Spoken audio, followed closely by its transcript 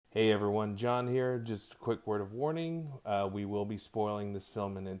Hey everyone, John here. Just a quick word of warning. We will be spoiling this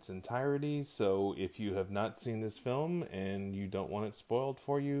film in its entirety, so if you have not seen this film and you don't want it spoiled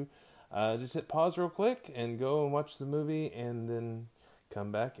for you, just hit pause real quick and go and watch the movie and then come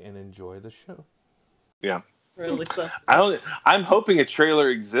back and enjoy the show. Yeah. Really sucks. I'm hoping a trailer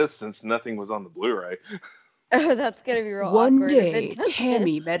exists since nothing was on the Blu-ray. Oh, that's gonna be real One awkward if day, it doesn't.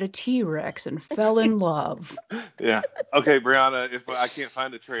 Tammy met a T-Rex and fell in love. Yeah. Okay, Brianna, if I can't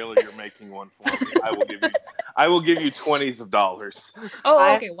find a trailer, you're making one for me. I will give you $20s of dollars.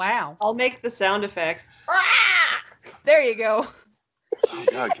 Oh, okay, wow. I'll make the sound effects. There you go. Oh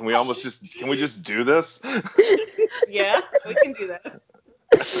God, can we just do this? Yeah, we can do that.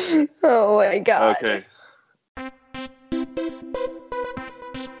 Oh my god. Okay.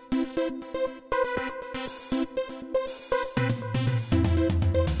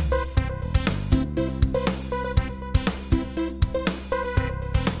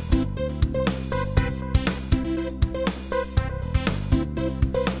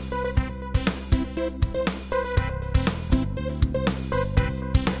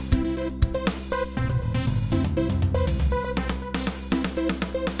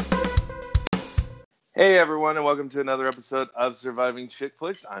 Hey everyone, and welcome to another episode of Surviving Chick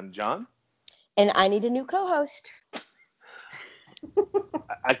Flicks. I'm John. And I need a new co-host.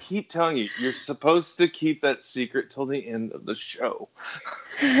 I keep telling you, you're supposed to keep that secret till the end of the show.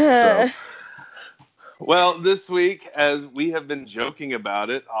 Well, this week, as we have been joking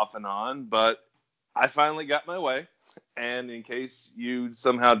about it off and on, but I finally got my way. And in case you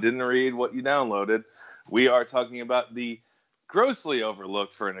somehow didn't read what you downloaded, we are talking about the grossly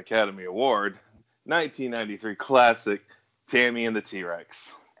overlooked for an Academy Award 1993 classic, Tammy and the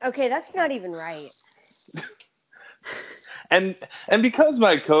T-Rex. Okay, that's not even right. And because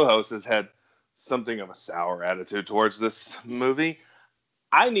my co-host has had something of a sour attitude towards this movie,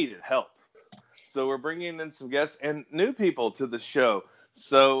 I needed help. So we're bringing in some guests and new people to the show.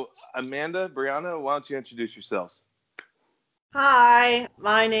 So Amanda, Brianna, why don't you introduce yourselves? Hi,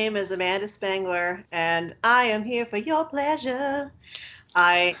 my name is Amanda Spangler, and I am here for your pleasure.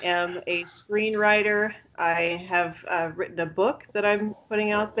 I am a screenwriter. I have written a book that I'm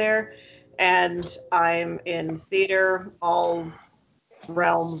putting out there, and I'm in theater, all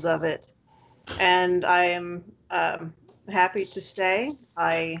realms of it. And I am happy to stay.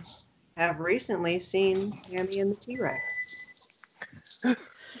 I have recently seen Tammy and the T-Rex.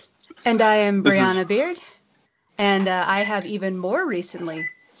 And I am Brianna Beard, and I have even more recently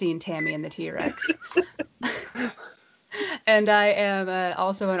seen Tammy and the T-Rex. And I am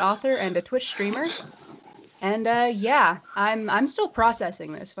also an author and a Twitch streamer. And yeah, I'm still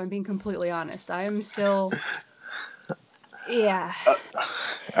processing this, if I'm being completely honest. I am still... Yeah. All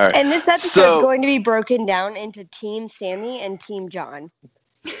right. And this episode is going to be broken down into Team Sammy and Team John.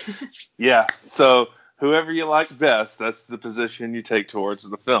 Yeah, so whoever you like best, that's the position you take towards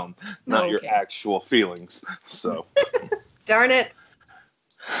the film, not your actual feelings. So, Darn it.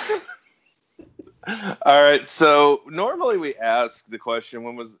 All right, so normally we ask the question,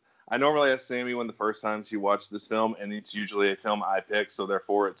 I normally ask Sammy when the first time she watched this film, and it's usually a film I pick, so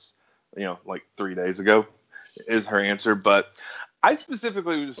therefore it's, like 3 days ago is her answer. But I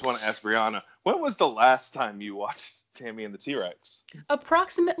specifically just want to ask Brianna, when was the last time you watched Tammy and the T-Rex?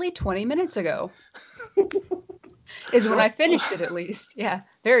 Approximately 20 minutes ago. Is when I finished it, at least. Yeah,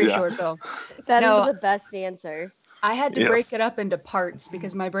 very short film. That is the best answer. I had to break it up into parts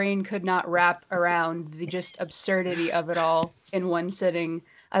because my brain could not wrap around the just absurdity of it all in one sitting.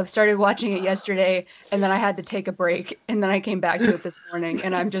 I started watching it yesterday, and then I had to take a break, and then I came back to it this morning,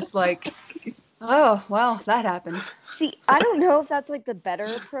 and I'm just like, oh, well, that happened. See, I don't know if that's like the better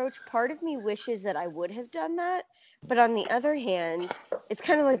approach. Part of me wishes that I would have done that, but on the other hand, it's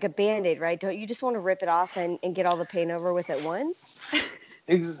kind of like a Band-Aid, right? Don't you just want to rip it off and get all the pain over with at once?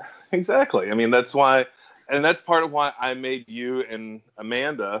 Exactly. I mean, that's why... And that's part of why I made you and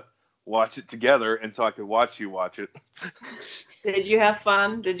Amanda watch it together, and so I could watch you watch it. Did you have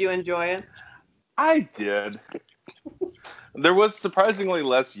fun? Did you enjoy it? I did. There was surprisingly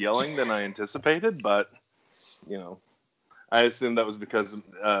less yelling than I anticipated, but, I assume that was because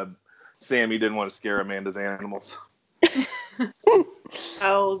Sammy didn't want to scare Amanda's animals.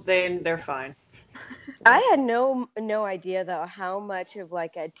 Oh, they're fine. I had no idea though how much of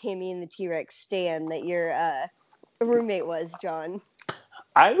like a Tammy and the T-Rex stan that your roommate was, John.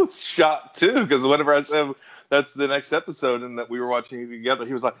 I was shocked too, because whenever I said that's the next episode and that we were watching it together,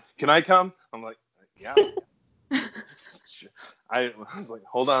 he was like, "Can I come?" I'm like, "Yeah." I was like,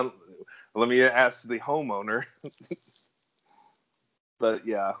 "Hold on, let me ask the homeowner." But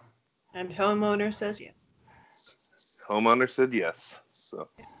yeah. And homeowner says yes. Homeowner said yes. So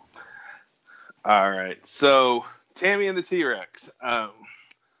All right. So, Tammy and the T-Rex.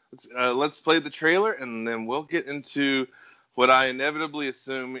 Let's play the trailer, and then we'll get into what I inevitably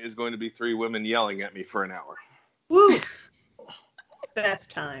assume is going to be three women yelling at me for an hour. Woo!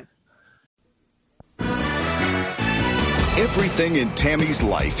 Best time. Everything in Tammy's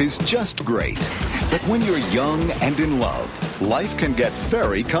life is just great. But when you're young and in love, life can get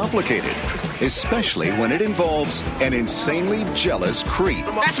very complicated. Especially when it involves an insanely jealous creep.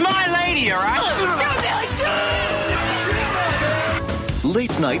 That's my lady, all right?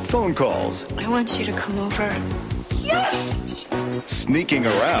 Late night phone calls. I want you to come over. Yes! Sneaking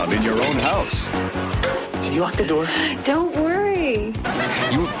around in your own house. Did you lock the door? Don't worry.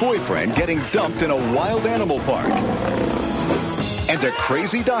 Your boyfriend getting dumped in a wild animal park. And a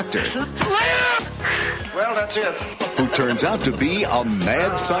crazy doctor. Well, that's it. Who turns out to be a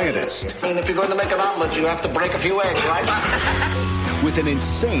mad scientist. And if you're going to make an omelet, you have to break a few eggs, right? With an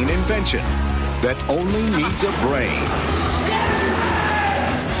insane invention that only needs a brain.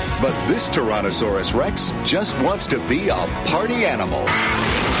 But this Tyrannosaurus Rex just wants to be a party animal.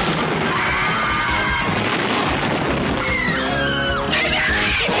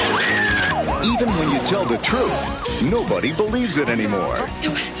 Even when you tell the truth, nobody believes it anymore. It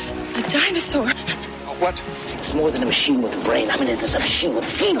was a dinosaur. What? It's more than a machine with a brain. I mean, it is a machine with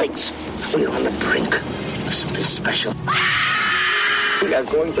feelings. We are on the brink of something special. We are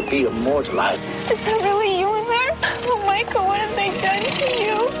going to be immortalized. Is that really you in there? Oh, Michael, what have they done to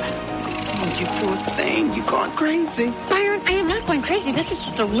you? Oh, you poor thing. You gone crazy. Byron, I am not going crazy. This is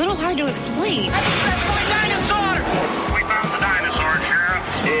just a little hard to explain. That's my dinosaur! We found the dinosaur, Sheriff.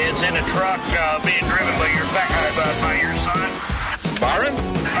 It's in a truck being driven by your son. Byron?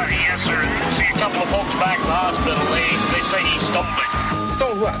 Yes, sir. See a couple of folks back at the hospital. They say he stole it.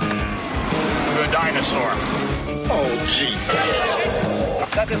 Stole what? The dinosaur. Oh, Jesus.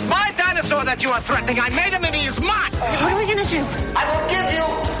 That is my dinosaur that you are threatening. I made him and he is mine. What are we going to do? I will give you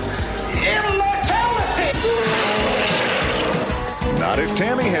immortality. Not if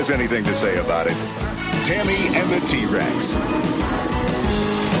Tammy has anything to say about it. Tammy and the T-Rex.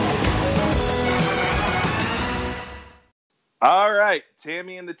 All right,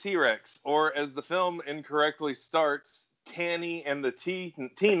 Tammy and the T-Rex, or as the film incorrectly starts, Tanny and the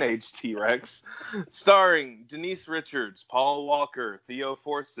Teenage T-Rex, starring Denise Richards, Paul Walker, Theo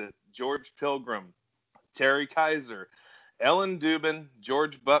Fawcett, George Pilgrim, Terry Kaiser, Ellen Dubin,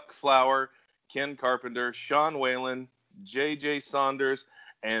 George Buckflower, Ken Carpenter, Sean Whalen, J.J. Saunders,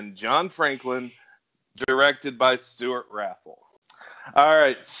 and John Franklin, directed by Stuart Raffle. All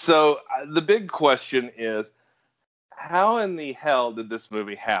right, so the big question is, how in the hell did this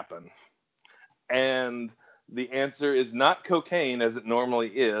movie happen? And the answer is not cocaine as it normally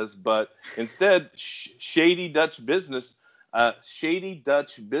is, but instead shady Dutch businessmen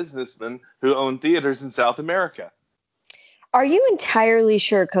who own theaters in South America. Are you entirely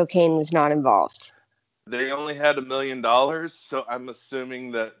sure cocaine was not involved? They only had $1 million, so I'm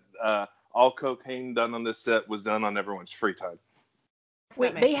assuming that all cocaine done on this set was done on everyone's free time.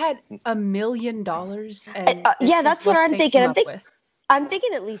 Wait, they had $1 million, and yeah, that's what I'm thinking. I'm I'm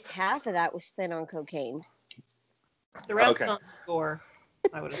thinking at least half of that was spent on cocaine. The rest Okay. on the score,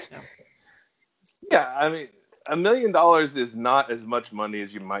 I would assume. Yeah, I mean, $1 million is not as much money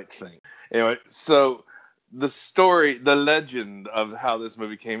as you might think. Anyway, so the story, the legend of how this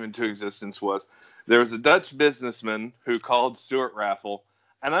movie came into existence was there was a Dutch businessman who called Stuart Raffle,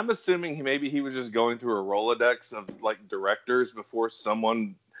 and I'm assuming maybe he was just going through a Rolodex of like directors before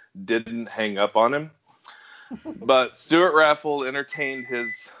someone didn't hang up on him. But Stuart Raffle entertained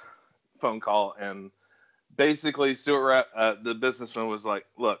his phone call, and basically the businessman was like,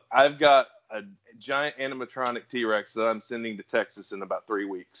 look, I've got a giant animatronic T-Rex that I'm sending to Texas in about 3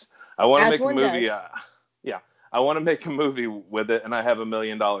 weeks. I want to make a movie. I want to make a movie with it, and I have $1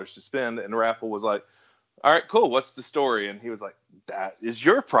 million to spend. And Raffle was like, all right, cool. What's the story? And he was like, that is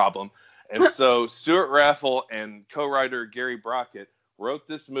your problem. And so Stuart Raffle and co-writer Gary Brockett wrote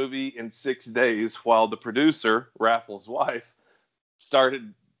this movie in 6 days while the producer, Raffle's wife,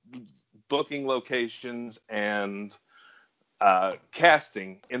 started booking locations and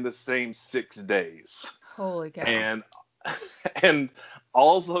casting in the same 6 days. Holy cow. And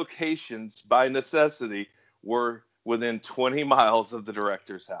all locations, by necessity, were within 20 miles of the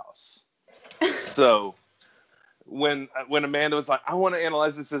director's house. So when Amanda was like, I want to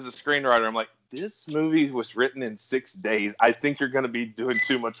analyze this as a screenwriter, I'm like, this movie was written in 6 days. I think you're going to be doing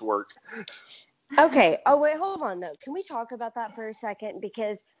too much work. Okay. Oh, wait, hold on, though. Can we talk about that for a second?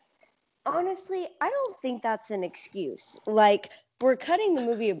 Because honestly, I don't think that's an excuse. Like, we're cutting the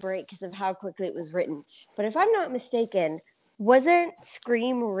movie a break because of how quickly it was written. But if I'm not mistaken, Wasn't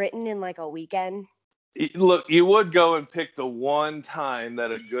Scream written in like a weekend? Look, you would go and pick the one time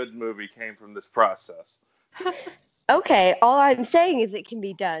that a good movie came from this process. Okay, all I'm saying is it can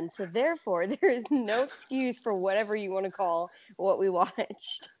be done. So therefore, there is no excuse for whatever you want to call what we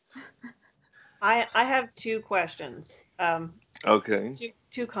watched. I have two questions. Okay.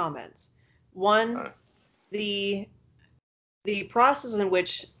 Two comments. One, the process in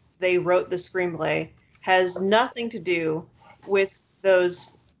which they wrote the screenplay has nothing to do with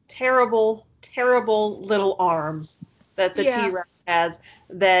those terrible, terrible little arms that the T-Rex has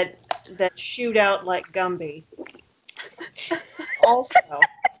that shoot out like Gumby. Also,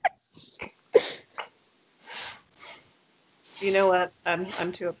 you know what?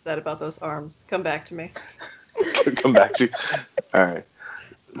 I'm too upset about those arms. Come back to me. Come back to. All right.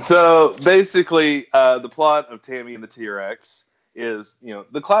 So basically, the plot of Tammy and the T-Rex is,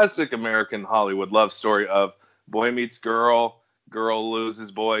 the classic American Hollywood love story of boy meets girl, girl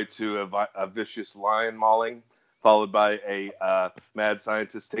loses boy to a vicious lion mauling, followed by a mad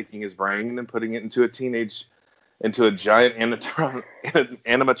scientist taking his brain and putting it into a giant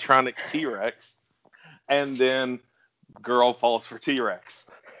animatronic T-Rex, and then girl falls for T-Rex.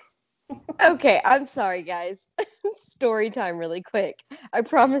 Okay, I'm sorry, guys. Story time really quick. I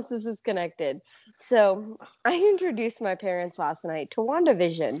promise this is connected. So, I introduced my parents last night to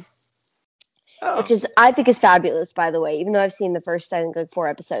WandaVision, which I think is fabulous, by the way, even though I've seen the first, I think, like 4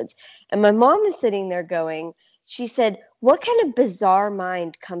 episodes. And my mom is sitting there going, she said, "What kind of bizarre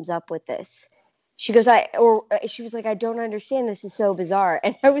mind comes up with this?" She goes, she was like, "I don't understand. This is so bizarre."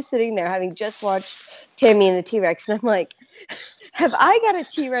 And I was sitting there having just watched Tammy and the T-Rex, and I'm like, have I got a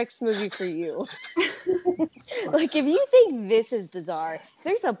T-Rex movie for you? Like, if you think this is bizarre,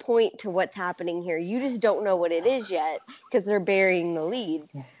 there's a point to what's happening here. You just don't know what it is yet because they're burying the lead.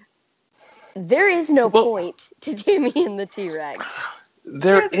 There is no point to Tammy and the T-Rex.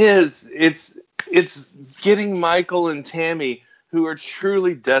 There is. It's getting Michael and Tammy, who are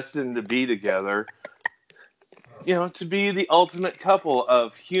truly destined to be together, to be the ultimate couple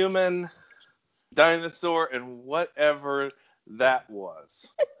of human, dinosaur, and whatever that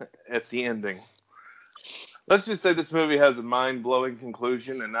was at the ending. Let's just say this movie has a mind-blowing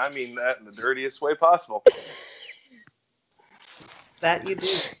conclusion, and I mean that in the dirtiest way possible. That you do.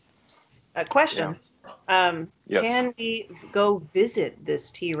 Question. Yes. Can we go visit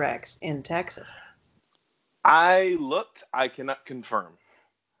this T-Rex in Texas? I looked. I cannot confirm.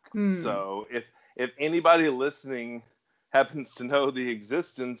 So if anybody listening happens to know the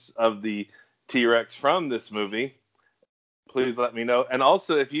existence of the T-Rex from this movie, please let me know. And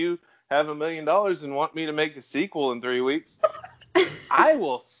also, if you have $1 million and want me to make a sequel in 3 weeks, I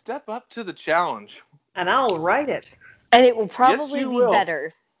will step up to the challenge. And I'll write it. And it will probably be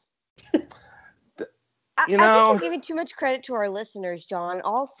better. I think you're giving too much credit to our listeners, John.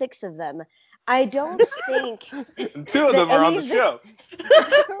 All 6 of them. I don't think 2 of them are on the show.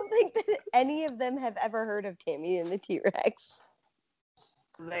 I don't think that any of them have ever heard of Tammy and the T-Rex.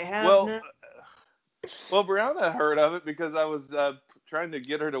 They have. Well, Brianna heard of it because I was trying to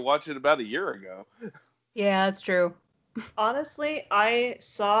get her to watch it about a year ago. Yeah, that's true. Honestly, I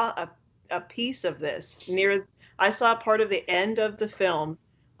saw a piece of this I saw part of the end of the film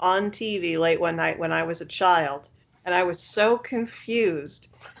on TV late one night when I was a child, and I was so confused,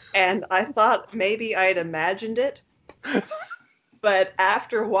 and I thought maybe I had imagined it, but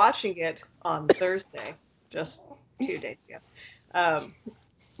after watching it on Thursday, just 2 days ago,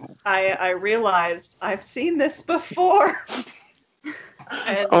 I realized I've seen this before.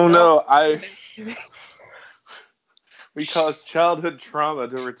 Oh no, we caused childhood trauma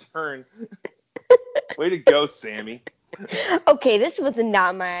to return. Way to go, Sammy. Okay, this was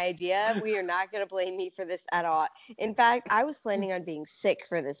not my idea. We are not going to blame me for this at all. In fact, I was planning on being sick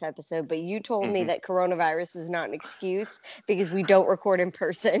for this episode, but you told me that coronavirus was not an excuse because we don't record in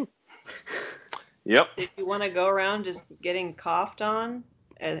person. Yep. If you want to go around just getting coughed on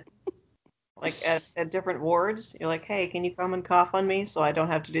at different wards, you're like, "Hey, can you come and cough on me so I don't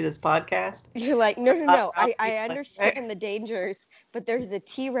have to do this podcast?" You're like, no. I understand the dangers, but there's a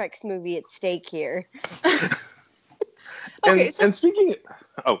T-Rex movie at stake here. Okay, and speaking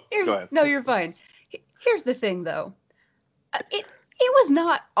of, go ahead. No, you're fine. Here's the thing, though. It was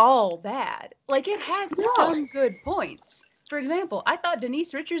not all bad. Like, it had some good points. For example, I thought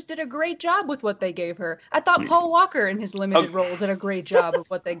Denise Richards did a great job with what they gave her. I thought Paul Walker in his limited role did a great job of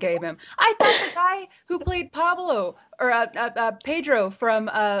what they gave him. I thought the guy who played Pablo, or Pedro from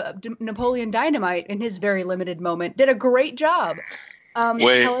Napoleon Dynamite in his very limited moment, did a great job.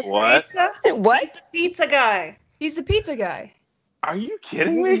 Wait, what? What? He's the pizza guy. He's the pizza guy. Are you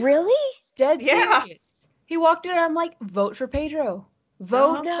kidding me? Really? Dead serious. He walked in and I'm like, vote for Pedro.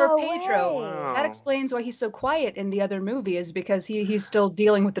 Vote No for Pedro. way. Wow. That explains why he's so quiet in the other movie, is because he's still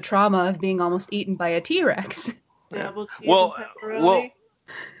dealing with the trauma of being almost eaten by a T-Rex. Double cheese Well, and pepperoni.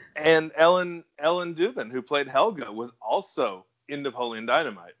 and Ellen Dubin, who played Helga, was also in Napoleon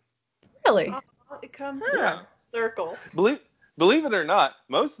Dynamite. Really? Oh, it comes Yeah. circle. Believe it or not,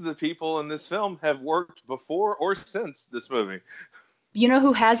 most of the people in this film have worked before or since this movie. You know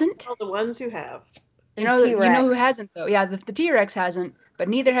who hasn't? All the ones who have. You The know who T-Rex. hasn't though? Yeah, the T-Rex hasn't, but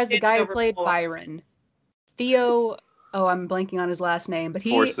neither has the Standing guy who over played Paul. Byron. Theo, oh, I'm blanking on his last name, but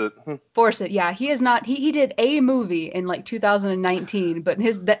Fawcett, yeah, he is not. He did a movie in like 2019, but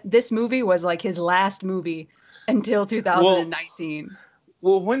this movie was like his last movie until 2019.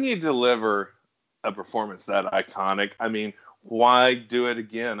 Well, when you deliver a performance that iconic, I mean, why do it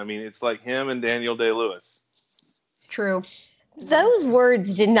again? I mean, it's like him and Daniel Day-Lewis. True. Those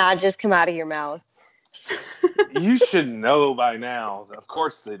words did not just come out of your mouth. You should know by now. Of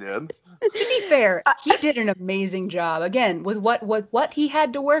course they did. To be fair, he did an amazing job. Again, with what he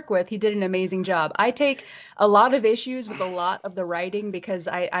had to work with, he did an amazing job. I take a lot of issues with a lot of the writing because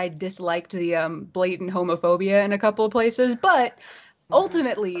I disliked the blatant homophobia in a couple of places, but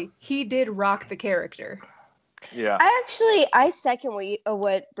ultimately, he did rock the character. Yeah. I second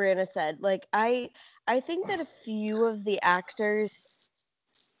what Brianna said. Like, I think that a few of the actors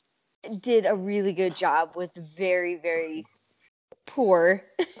did a really good job with very, very poor,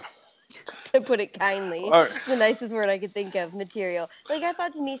 to put it kindly, the nicest word I could think of, material. Like, I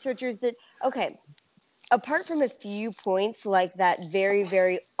thought Denise Richards did, okay, apart from a few points, like that very,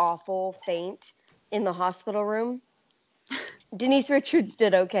 very awful faint in the hospital room, Denise Richards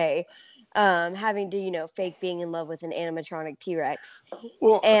did okay. Having to, fake being in love with an animatronic T-Rex.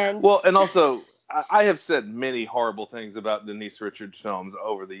 And also, I have said many horrible things about Denise Richards films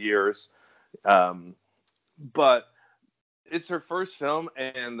over the years, but it's her first film,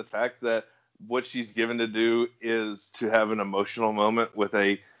 and the fact that what she's given to do is to have an emotional moment with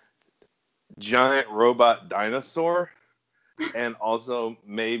a giant robot dinosaur, and also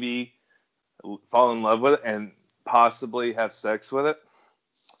maybe fall in love with it and possibly have sex with it.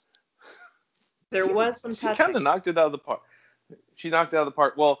 There was some She kind of knocked it out of the park. She knocked it out of the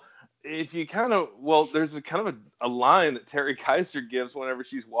park. Well, if you there's a kind of a line that Terry Kaiser gives whenever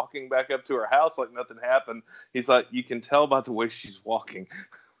she's walking back up to her house like nothing happened. He's like, you can tell by the way she's walking.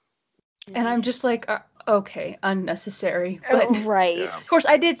 And I'm just like, okay, unnecessary. But right. Yeah. Of course,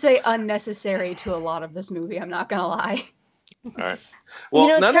 I did say unnecessary to a lot of this movie. I'm not going to lie. All right.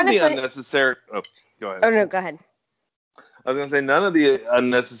 Well, none of the unnecessary... Oh, go ahead. Oh, no, go ahead. I was going to say, none of the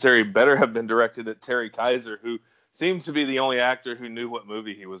unnecessary better have been directed at Terry Kaiser, who seemed to be the only actor who knew what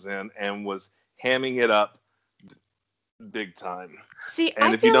movie he was in and was hamming it up big time. See,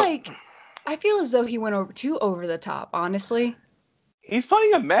 I feel as though he went over the top, honestly. He's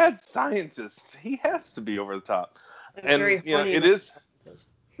playing a mad scientist. He has to be over the top. And it is...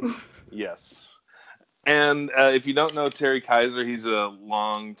 Yes. And if you don't know Terry Kaiser, he's a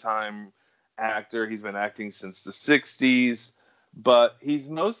long-time actor. He's been acting since the 60s, but he's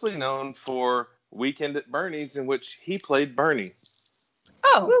mostly known for Weekend at Bernie's, in which he played Bernie.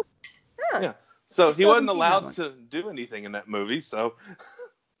 Oh. Yeah. So he wasn't allowed to do anything in that movie, so...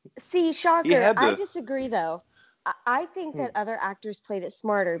 See, shocker. I disagree, though. I think that other actors played it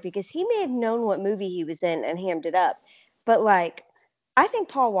smarter because he may have known what movie he was in and hammed it up. But, like, I think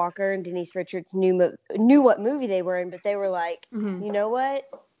Paul Walker and Denise Richards knew what movie they were in, but they were like, you know what?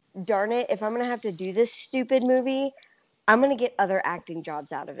 Darn it, if I'm going to have to do this stupid movie, I'm going to get other acting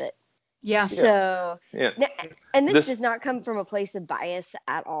jobs out of it. Yeah. So, and this does not come from a place of bias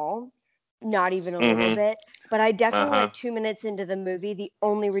at all. Not even a little bit. But I definitely, like 2 minutes into the movie, the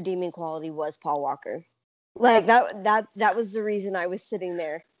only redeeming quality was Paul Walker. Like, that was the reason I was sitting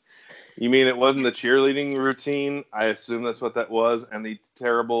there. You mean it wasn't the cheerleading routine? I assume that's what that was, and the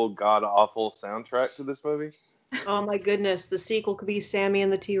terrible, god-awful soundtrack to this movie? Oh my goodness, the sequel could be Sammy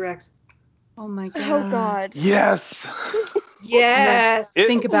and the T-Rex. Oh my god. Oh god. Yes! Yes!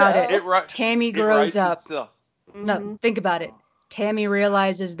 Think about it. Tammy grows up. Itself. No, think about it. Tammy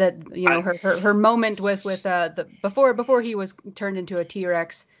realizes that, her moment with before he was turned into a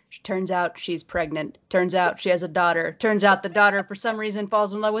T-Rex, turns out she's pregnant. Turns out she has a daughter. Turns out the daughter, for some reason,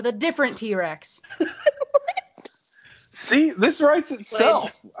 falls in love with a different T-Rex. See, this writes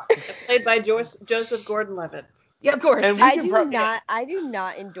itself. Played by Joseph Gordon-Levitt. Yeah, of course. And I do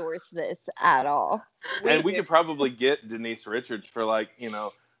not endorse this at all. And we could probably get Denise Richards for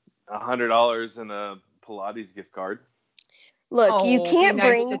 $100 and a Pilates gift card. Look, you can't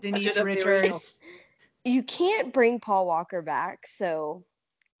bring Denise Richards. You can't bring Paul Walker back, so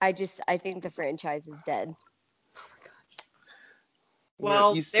I think the franchise is dead.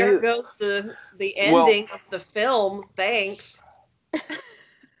 Well, you say there goes the Well- ending of the film. Thanks.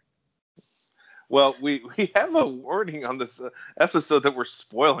 Well, we have a warning on this episode that we're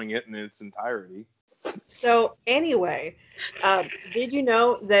spoiling it in its entirety. So anyway, did you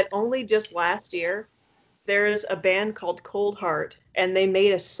know that only just last year there's a band called Cold Heart, and they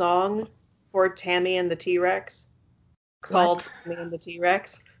made a song for Tammy and the T-Rex called Tammy and the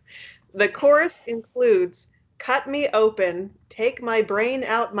T-Rex. The chorus includes, "Cut me open, take my brain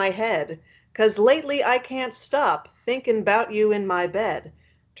out my head, 'cause lately I can't stop thinking 'bout you in my bed.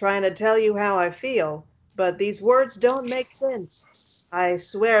 Trying to tell you how I feel, but these words don't make sense. I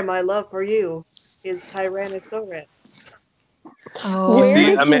swear my love for you is Tyrannosaurus." Oh, Where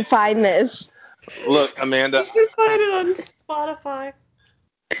see, did you find this? Look, Amanda, You can find it on Spotify.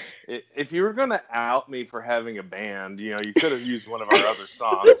 if you were going to out me for having a band, you could have used one of our other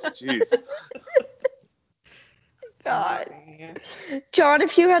songs. Jeez. God. John,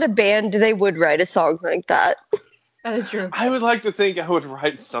 if you had a band, they would write a song like that. that is true. I would like to think I would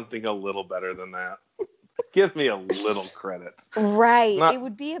write something a little better than that. Give me a little credit. Right. Not- It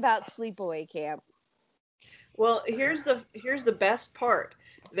would be about sleepaway camp. Well, here's the best part.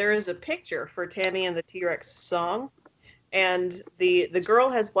 There is a picture for Tammy and the T-Rex song, and the girl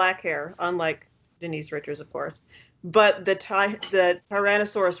has black hair, unlike Denise Richards, of course. But the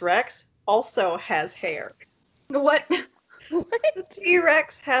Tyrannosaurus Rex also has hair. What? The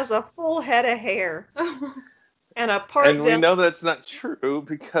T-Rex has a full head of hair. And a part And we down... know that's not true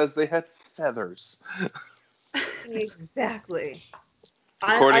because they had feathers. Exactly.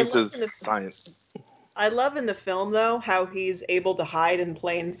 According to love science. I love in the film, though, how he's able to hide in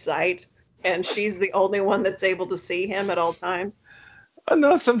plain sight, and she's the only one that's able to see him at all times.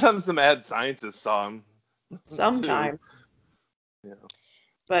 No, sometimes the mad scientists saw him. Sometimes. Yeah.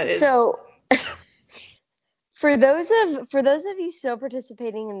 But So, for those of you still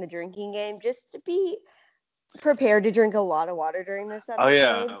participating in the drinking game, just to be prepared to drink a lot of water during this episode. Oh,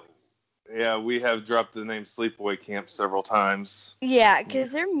 yeah. Yeah, we have dropped the name Sleepaway Camp several times. Yeah,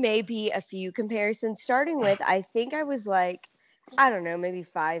 because there may be a few comparisons, starting with, I think I was like, I don't know, maybe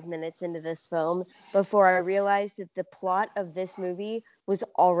 5 minutes into this film before I realized that the plot of this movie was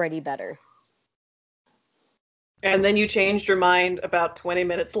already better. And then you changed your mind about 20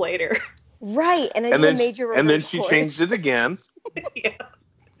 minutes later. Right, and I And did then, a major reverse and then she course. changed it again. Yeah.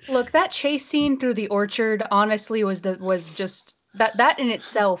 Look, that chase scene through the orchard honestly was just that in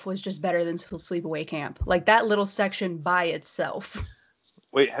itself was just better than Sleepaway Camp. Like that little section by itself.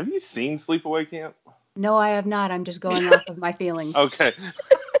 Wait, have you seen Sleepaway Camp? No, I have not. I'm just going off of my feelings. Okay.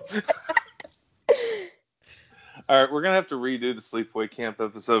 All right, we're going to have to redo the Sleepaway Camp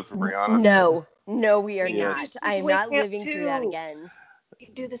episode for Brianna. No, we are Yes. not. I am not Sleepaway Camp living through that 2. again. You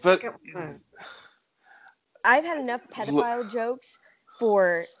do the But- second one. I've had enough pedophile jokes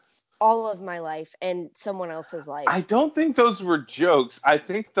for all of my life and someone else's life. I don't think those were jokes. I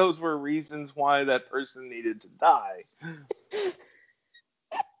think those were reasons why that person needed to die.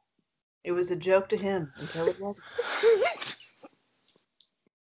 It was a joke to him until it wasn't.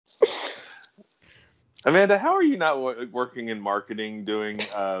 Amanda, how are you not working in marketing, doing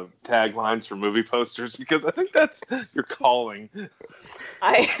taglines for movie posters? Because I think that's your calling.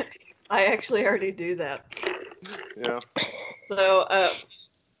 I actually already do that. Yeah. So,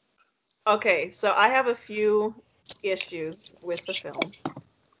 okay, so I have a few issues with the film.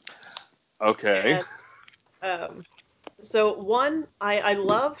 Okay. And, so one, I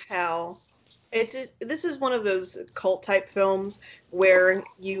love how this is one of those cult type films where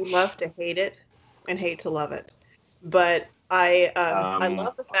you love to hate it and hate to love it. But I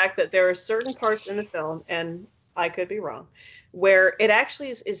love the fact that there are certain parts in the film, and I could be wrong, where it actually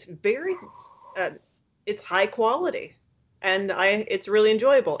is very, it's high quality, and it's really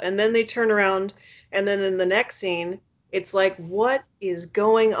enjoyable. And then they turn around, and then in the next scene, it's like, what is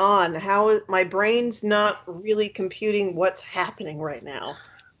going on? My brain's not really computing what's happening right now.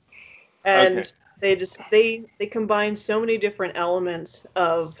 And they combine so many different elements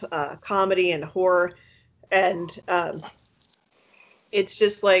of comedy and horror, and it's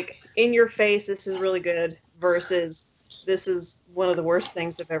just like in your face, this is really good, versus this is one of the worst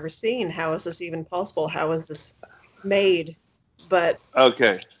things I've ever seen. How is this even possible? How is this made? But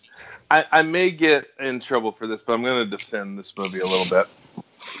Okay. I may get in trouble for this, but I'm going to defend this movie a little bit.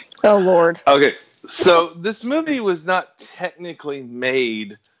 Oh, Lord. Okay, so this movie was not technically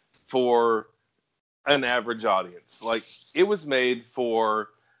made for an average audience. Like, it was made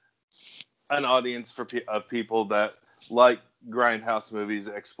for an audience of people that like grindhouse movies,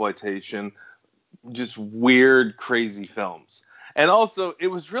 exploitation, just weird, crazy films. And also, it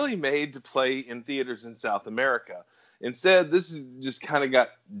was really made to play in theaters in South America. Instead, this just kind of got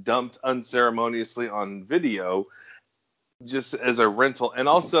dumped unceremoniously on video just as a rental. And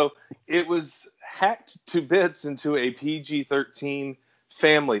also, it was hacked to bits into a PG-13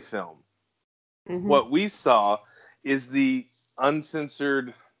 family film. Mm-hmm. What we saw is the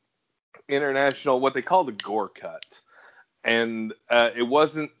uncensored international, what they call the gore cut. And it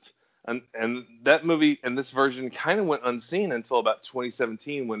wasn't, and that movie and this version kind of went unseen until about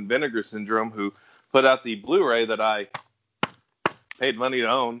 2017 when Vinegar Syndrome, who put out the Blu-ray that I paid money to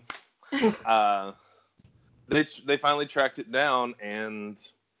own, they finally tracked it down, and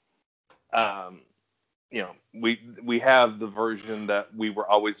we have the version that we were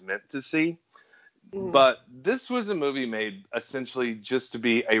always meant to see. But this was a movie made essentially just to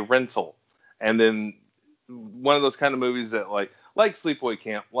be a rental, and then one of those kind of movies that like Sleepaway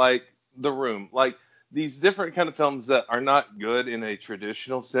Camp, like The Room, like these different kind of films that are not good in a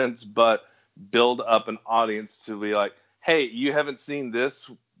traditional sense, but build up an audience to be like, hey, you haven't seen this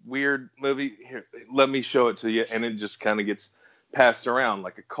weird movie? Here, let me show it to you. And it just kind of gets passed around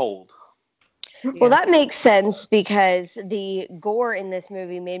like a cold. Well, that makes sense because the gore in this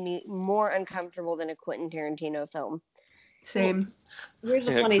movie made me more uncomfortable than a Quentin Tarantino film. Same. Here's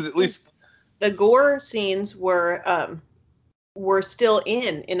a funny thing. At least the gore scenes were still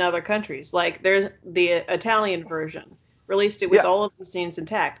in other countries. Like there's the Italian version released it with all of the scenes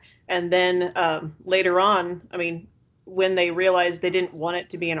intact. And then later on, I mean, when they realized they didn't want it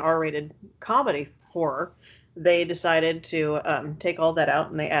to be an R-rated comedy horror, they decided to take all that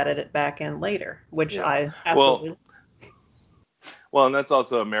out and they added it back in later, which I absolutely. Well, and that's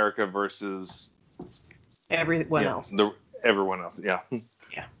also America versus everyone else. Everyone else, yeah.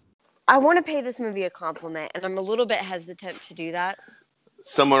 Yeah. I want to pay this movie a compliment, and I'm a little bit hesitant to do that.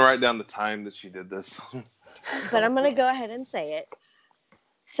 Someone write down the time that she did this. But I'm going to go ahead and say it.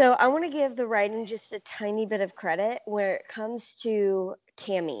 So I want to give the writing just a tiny bit of credit where it comes to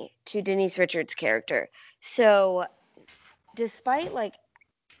Tammy, to Denise Richards' character. So despite like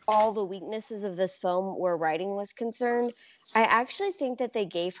all the weaknesses of this film where writing was concerned, I actually think that they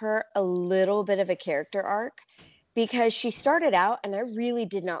gave her a little bit of a character arc because she started out and I really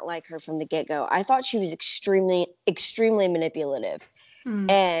did not like her from the get-go. I thought she was extremely, extremely manipulative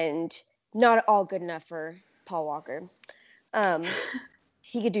and not all good enough for Paul Walker.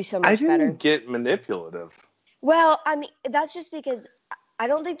 He could do so much better. I didn't get manipulative. Well, I mean, that's just because I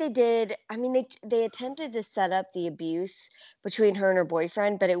don't think they did. I mean, they attempted to set up the abuse between her and her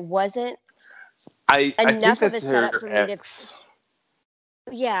boyfriend, but it wasn't enough of a setup for me to.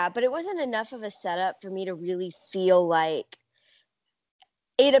 Yeah, but it wasn't enough of a setup for me to really feel like.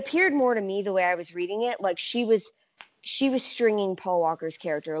 It appeared more to me the way I was reading it, like she was stringing Paul Walker's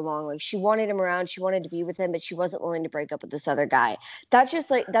character along. Like she wanted him around, she wanted to be with him, but she wasn't willing to break up with this other guy. That's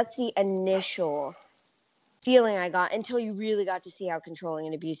the initial feeling I got until you really got to see how controlling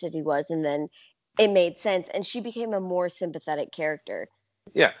and abusive he was, and then it made sense and she became a more sympathetic character.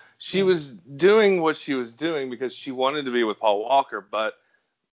 Yeah, she was doing what she was doing because she wanted to be with Paul Walker, but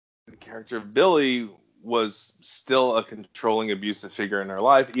the character of Billy was still a controlling, abusive figure in her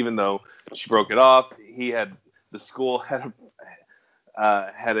life, even though she broke it off. The school had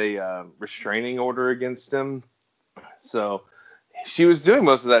a restraining order against him, so she was doing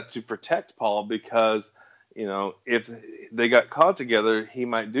most of that to protect Paul because, you know, if they got caught together, he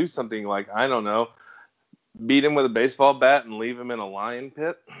might do something like, I don't know, beat him with a baseball bat and leave him in a lion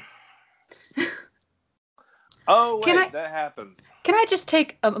pit. Oh, wait, that happens. Can I just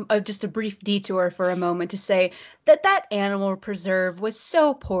take just a brief detour for a moment to say that animal preserve was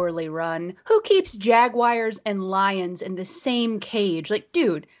so poorly run? Who keeps jaguars and lions in the same cage? Like,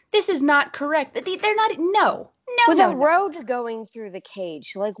 dude, this is not correct. They're not. No. With a road going through the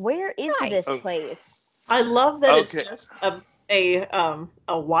cage, like, where is this place? I love that it's just a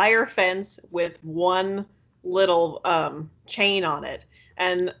wire fence with one little chain on it.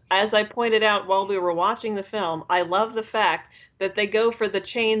 And as I pointed out while we were watching the film, I love the fact that they go for the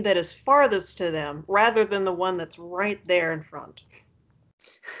chain that is farthest to them rather than the one that's right there in front.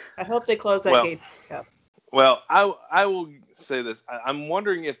 I hope they close that gate up. Well, I will say this. I'm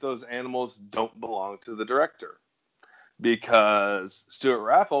wondering if those animals don't belong to the director. Because Stuart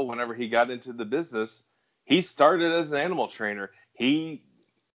Raffle, whenever he got into the business, he started as an animal trainer. He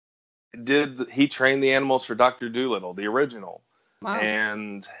trained the animals for Dr. Dolittle, the original. Wow.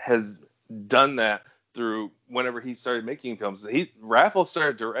 And has done that through whenever he started making films. Raffle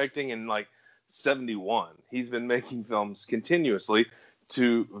started directing in like 1971. He's been making films continuously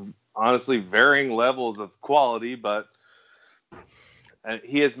to honestly varying levels of quality, but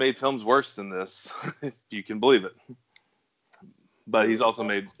he has made films worse than this, if you can believe it. But he's also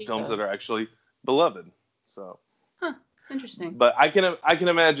made films that are actually beloved. So, Interesting. But I can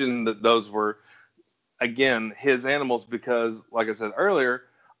imagine that those were, again, his animals because, like I said earlier,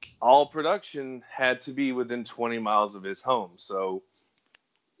 all production had to be within 20 miles of his home. So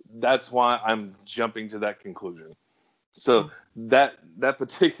that's why I'm jumping to that conclusion. So that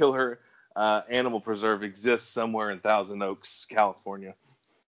particular animal preserve exists somewhere in Thousand Oaks, California.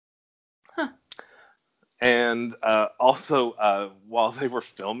 Huh. And also, while they were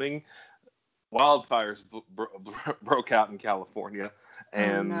filming, wildfires broke out in California,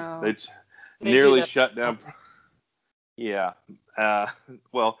 and they nearly shut down. Yeah.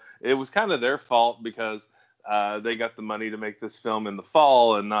 Well, it was kind of their fault because they got the money to make this film in the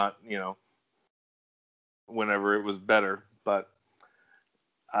fall and not, whenever it was better. But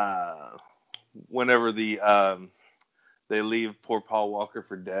whenever they leave poor Paul Walker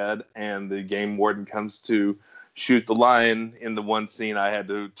for dead and the game warden comes to shoot the lion in the one scene, I had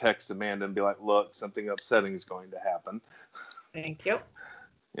to text Amanda and be like, look, something upsetting is going to happen. Thank you.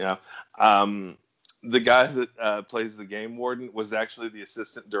 Yeah. The guy that plays the game warden was actually the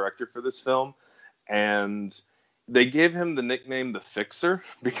assistant director for this film. And they gave him the nickname The Fixer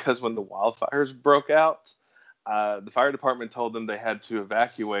because when the wildfires broke out, the fire department told them they had to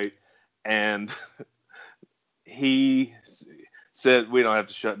evacuate. And he said, we don't have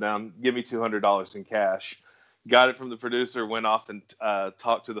to shut down. Give me $200 in cash. Got it from the producer, went off and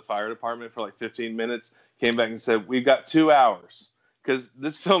talked to the fire department for like 15 minutes, came back and said, we've got 2 hours. Because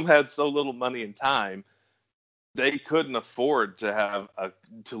this film had so little money and time, they couldn't afford to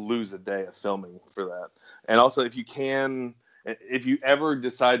lose a day of filming for that. And also, if you ever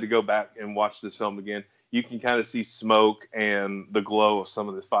decide to go back and watch this film again, you can kind of see smoke and the glow of some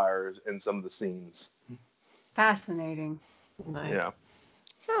of the fires in some of the scenes. Fascinating. Nice. Yeah.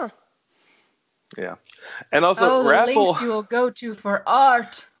 Huh. Yeah. And also, the Raffle. links you will go to for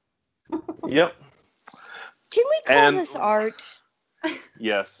art. Yep. Can we call this art?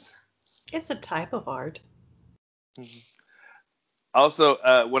 Yes. It's a type of art.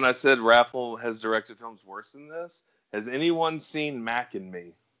 Also, when I said Raffle has directed films worse than this, has anyone seen Mac and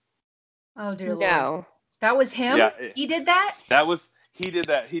Me? Oh, dear Lord. No. That was him? Yeah, he did that? He did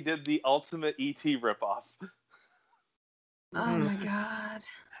that. He did the ultimate E.T. ripoff. Oh, my God.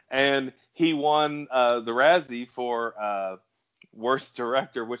 And he won the Razzie for Worst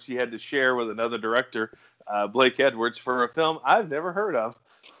Director, which he had to share with another director, Blake Edwards, for a film I've never heard of.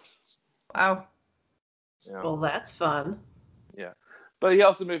 Wow. Yeah. Well, that's fun. Yeah. But he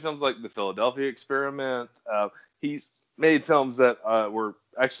also made films like The Philadelphia Experiment. He's made films that were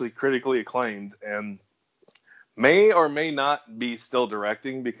actually critically acclaimed and may or may not be still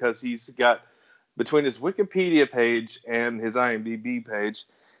directing because he's got, between his Wikipedia page and his IMDb page,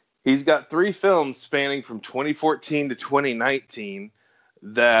 he's got 3 films spanning from 2014 to 2019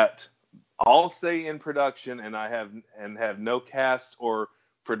 that all say in production and have no cast or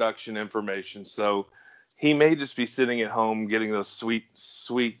production information. So he may just be sitting at home getting those sweet,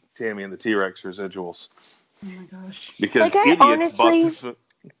 sweet Tammy and the T-Rex residuals. Oh my gosh. Because I idiots honestly,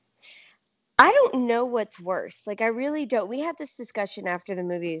 I don't know what's worse. I really don't. We had this discussion after the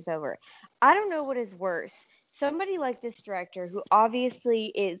movie is over. I don't know what is worse. Somebody like this director who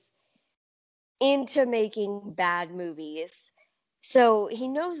obviously is into making bad movies. So he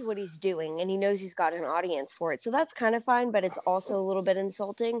knows what he's doing and he knows he's got an audience for it. So that's kind of fine, but it's also a little bit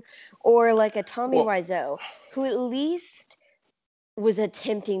insulting. Or like a Tommy Wiseau, who at least was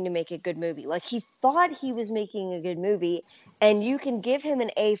attempting to make a good movie. He thought he was making a good movie, and you can give him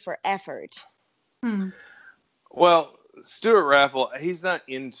an A for effort. Well, Stuart Raffle, he's not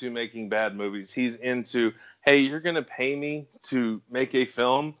into making bad movies. He's into, hey, you're going to pay me to make a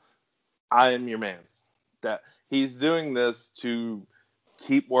film. I am your man. That he's doing this to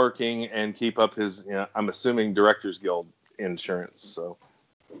keep working and keep up his, I'm assuming, Directors Guild insurance. So,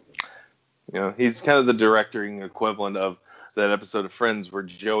 he's kind of the directing equivalent of that episode of Friends where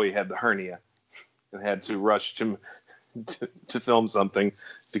Joey had the hernia and had to rush to film something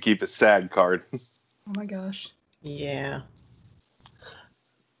to keep his SAG card. Oh my gosh. Yeah.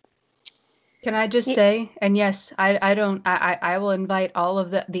 Can I just say, and yes, I will invite all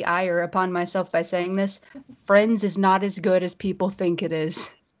of the ire upon myself by saying this. Friends is not as good as people think it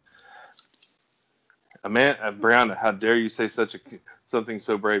is. Brianna, how dare you say something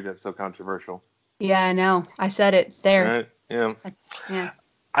so brave yet so controversial? Yeah, I know. I said it there. Right? Yeah. Yeah.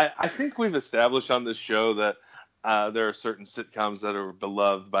 I think we've established on this show that there are certain sitcoms that are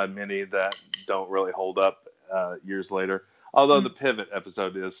beloved by many that don't really hold up years later. Although the Pivot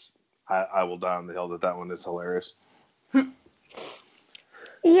episode is, I will die on the hill that one is hilarious.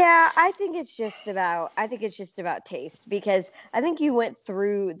 Yeah, I think it's just about taste, because I think you went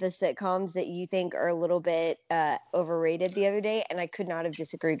through the sitcoms that you think are a little bit overrated the other day, and I could not have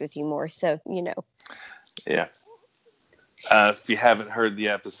disagreed with you more. So, Yeah. If you haven't heard the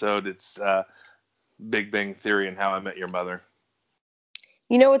episode, it's Big Bang Theory and How I Met Your Mother.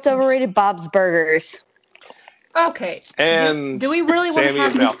 You know what's overrated? Bob's Burgers. Okay. And do we really want to Sammy have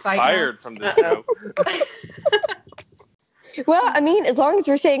is now this fight fired now? from the show. Well, I mean, as long as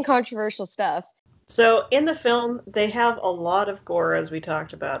we're saying controversial stuff. So in the film, they have a lot of gore, as we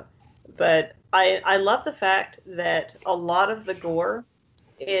talked about. But I love the fact that a lot of the gore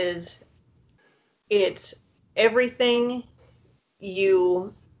it's everything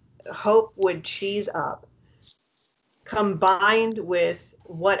you hope would cheese up combined with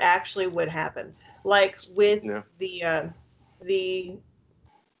what actually would happen. Like with the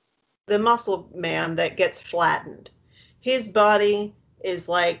muscle man that gets flattened. His body is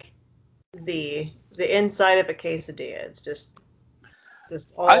like the inside of a quesadilla. It's just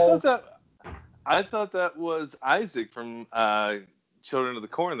all. I thought that was Isaac from Children of the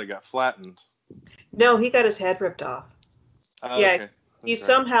Corn that got flattened. No, he got his head ripped off. Oh, yeah, okay. he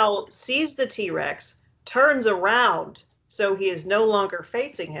somehow sees the T-Rex, turns around so he is no longer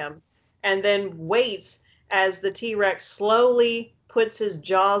facing him, and then waits as the T-Rex slowly puts his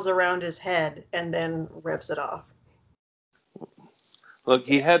jaws around his head and then rips it off. Look,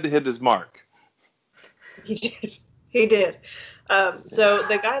 he had to hit his mark. He did. He did. So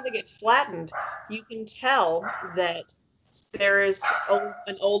the guy that gets flattened, you can tell that there is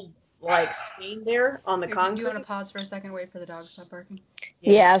an old stain there on the concrete. Do you want to pause for a second? Wait for the dog to stop barking.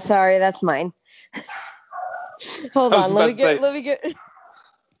 Yeah, sorry, that's mine. Hold on, let me get.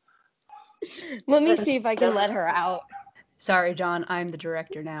 Let me see if I can let her out. Sorry, John. I'm the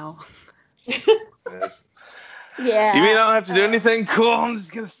director now. Yeah. You mean I don't have to do anything cool? I'm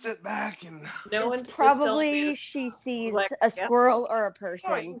just gonna sit back and. No one probably she sees a squirrel or a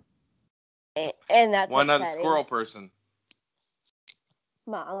person, and that's why not upsetting. a squirrel person?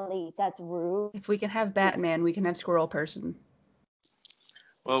 Molly, that's rude. If we can have Batman, we can have Squirrel Person.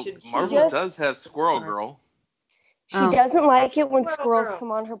 Well, Marvel does have Squirrel Girl. She doesn't like it when squirrels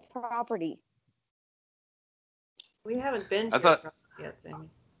come on her property. We haven't been to yet, Tammy.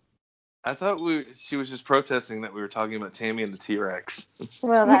 I thought she was just protesting that we were talking about Tammy and the T-Rex.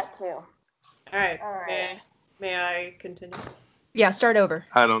 Well, that too. All right. May I continue? Yeah, start over.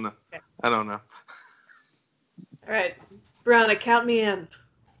 I don't know. Okay. I don't know. All right. Brianna, count me in.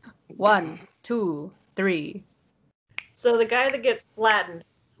 1, 2, 3. So the guy that gets flattened,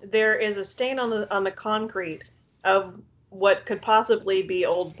 there is a stain on the concrete of what could possibly be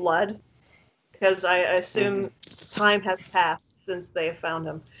old blood, because I assume time has passed since they have found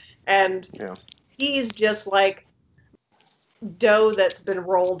him, and he's just like dough that's been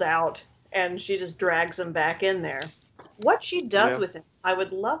rolled out, and she just drags him back in there. What she does with him, I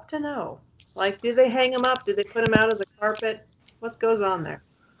would love to know. Like, do they hang him up? Do they put him out as a carpet? What goes on there?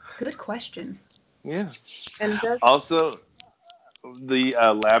 Good question. Yeah. And also, the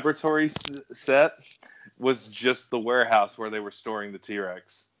laboratory set was just the warehouse where they were storing the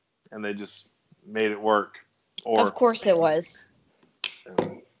T-Rex, and they just made it work. Of course it was.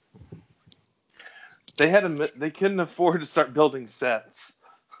 They couldn't afford to start building sets.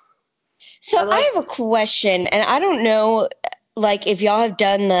 So I have a question, and I don't know, if y'all have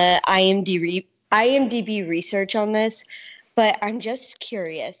done the IMDb research on this, but I'm just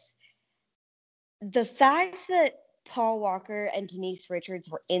curious. The fact that Paul Walker and Denise Richards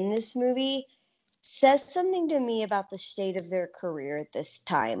were in this movie says something to me about the state of their career at this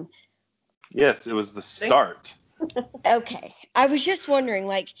time. Yes, it was the start. Okay. I was just wondering,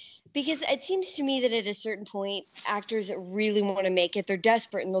 because it seems to me that at a certain point, actors that really want to make it, they're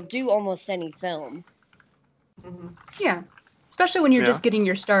desperate and they'll do almost any film. Mm-hmm. Yeah. Especially when you're just getting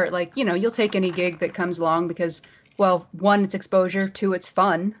your start. You'll take any gig that comes along because, well, 1, it's exposure, 2, it's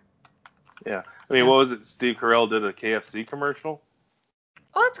fun. Yeah. I mean, what was it? Steve Carell did a KFC commercial?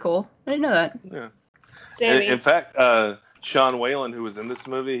 Oh, that's cool. I didn't know that. Yeah. Sammy. In fact, Sean Whalen, who was in this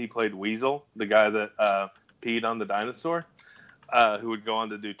movie, he played Weasel, the guy that peed on the dinosaur, who would go on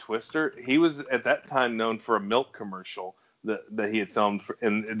to do Twister. He was, at that time, known for a milk commercial that he had filmed,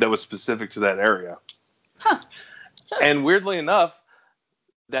 and that was specific to that area. Huh. And weirdly enough,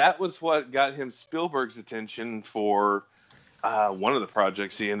 that was what got him Spielberg's attention for one of the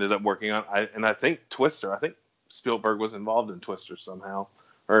projects he ended up working on. I think Twister. I think Spielberg was involved in Twister somehow.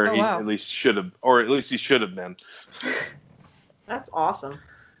 Or at least should have, or at least he should have been. That's awesome.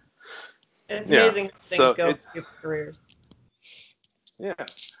 It's amazing how things go through careers. Yeah.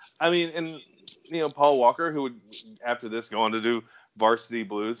 I mean, and, Paul Walker, who would, after this, go on to do Varsity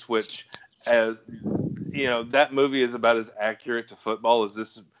Blues, which, as you know, that movie is about as accurate to football as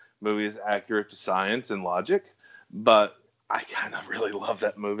this movie is accurate to science and logic. But I kind of really love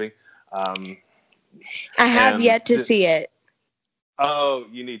that movie. I have yet to see it. Oh,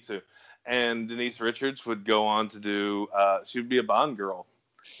 you need to. And Denise Richards would go on to do, she would be a Bond girl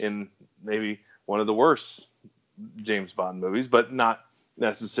in maybe one of the worst James Bond movies, but not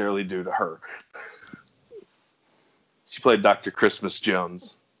necessarily due to her. She played Dr. Christmas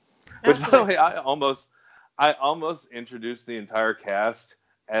Jones. Which, by the way, I almost introduced the entire cast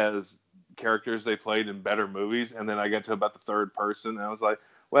as characters they played in better movies, and then I got to about the third person, and I was like,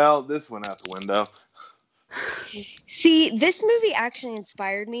 well, this went out the window. See, this movie actually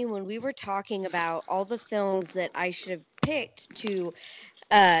inspired me when we were talking about all the films that I should have picked to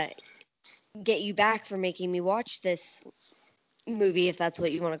get you back for making me watch this movie, if that's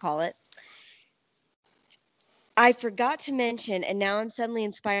what you want to call it. I forgot to mention, and now I'm suddenly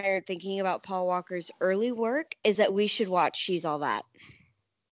inspired thinking about Paul Walker's early work, is that we should watch She's All That.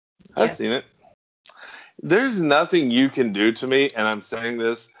 I've seen it. There's nothing you can do to me, and I'm saying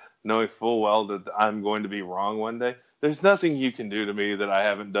this knowing full well that I'm going to be wrong one day. There's nothing you can do to me that I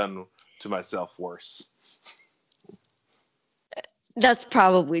haven't done to myself worse. That's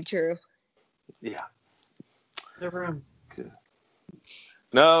probably true. Yeah. The Room. Good.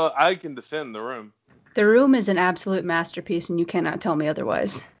 No, I can defend The Room. The Room is an absolute masterpiece, and you cannot tell me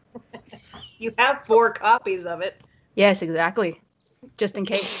otherwise. You have 4 copies of it. Yes, exactly. Just in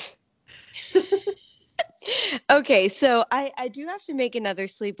case. Okay, so I do have to make another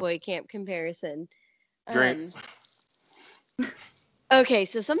Sleepaway Camp comparison. Drinks. Okay,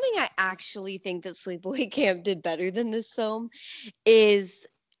 so something I actually think that Sleepaway Camp did better than this film is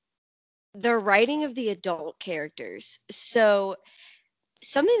the writing of the adult characters. So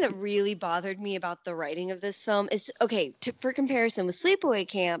something that really bothered me about the writing of this film is, okay, for comparison with Sleepaway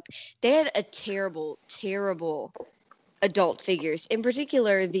Camp, they had a terrible, terrible adult figures. In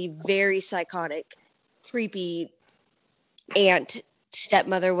particular, the very psychotic, creepy aunt,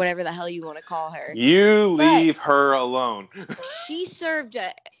 stepmother, whatever the hell you want to call her. You leave her alone. She served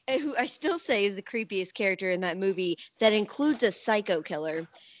who I still say is the creepiest character in that movie, that includes a psycho killer.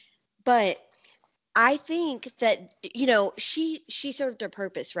 But I think that, you know, she served a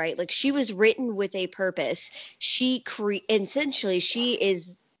purpose, right? Like, she was written with a purpose. Essentially, she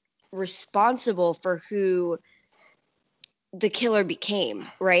is responsible for who the killer became,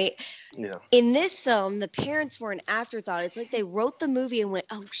 right? Yeah. In this film, the parents were an afterthought. It's like they wrote the movie and went,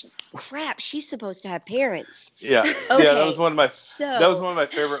 "Oh crap, she's supposed to have parents." Yeah. Okay, Yeah, that was one of my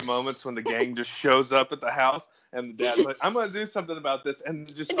favorite moments when the gang just shows up at the house and the dad's like, "I'm going to do something about this," and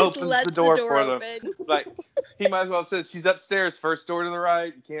just opens the door for them. Like, he might as well have said, "She's upstairs, first door to the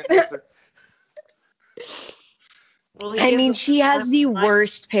right. You can't miss her." Well, I mean, she has the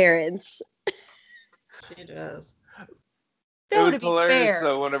worst parents. She does. It was hilarious,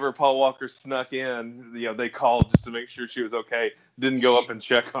 though, whenever Paul Walker snuck in, you know, they called just to make sure she was okay. Didn't go up and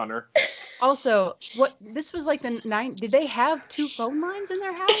check on her. Also, this was like the 90s. Did they have 2 phone lines in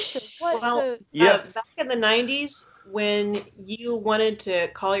their house? Yes. Back in the 90s, when you wanted to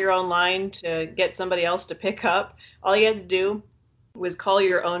call your own line to get somebody else to pick up, all you had to do was call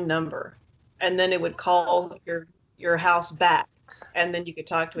your own number, and then it would call your house back, and then you could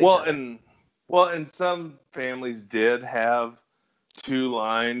talk to each other. And some families did have 2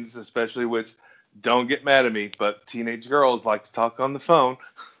 lines, especially, which, don't get mad at me, but teenage girls like to talk on the phone.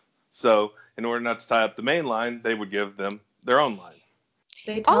 So in order not to tie up the main line, they would give them their own line.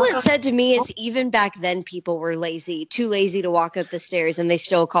 All it said to me is, even back then, people were lazy, too lazy to walk up the stairs, and they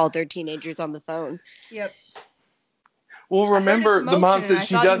still called their teenagers on the phone. Yep. Well, remember, the mom said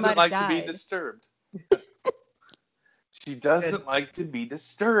she doesn't like to be disturbed. She doesn't like to be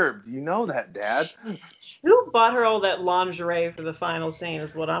disturbed. You know that, Dad. Who bought her all that lingerie for the final scene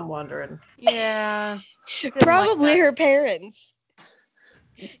is what I'm wondering. Yeah. Probably her parents.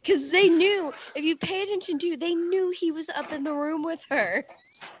 Because they knew, if you pay attention to, they knew he was up in the room with her.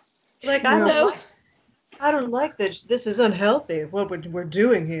 Like, I don't like this. This is unhealthy, what we're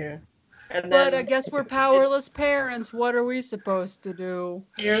doing here. But I guess we're powerless parents. What are we supposed to do?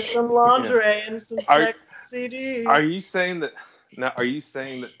 Here's some lingerie and some sex CD. Are you saying that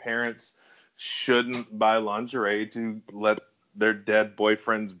parents shouldn't buy lingerie to let their dead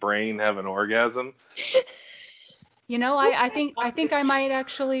boyfriend's brain have an orgasm? You know, I think I might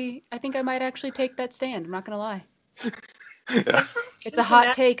actually take that stand. I'm not gonna lie. It's a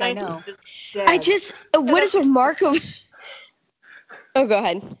hot take, I know. What is remarkable? Oh, go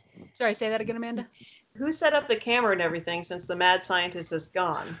ahead. Sorry, say that again, Amanda. who set up the camera and everything since the mad scientist is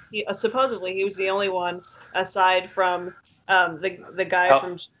gone? Supposedly he was the only one aside from the guy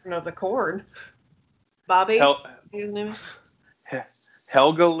from Children of the Corn. Bobby? His name is?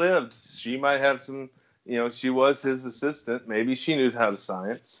 Helga lived. She might have some, she was his assistant. Maybe she knew how to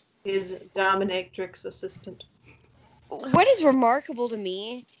science. His dominatrix assistant. What is remarkable to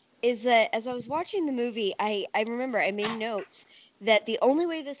me is that as I was watching the movie, I remember I made notes that the only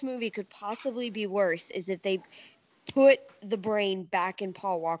way this movie could possibly be worse is if they put the brain back in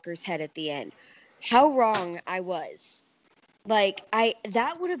Paul Walker's head at the end. How wrong I was. Like,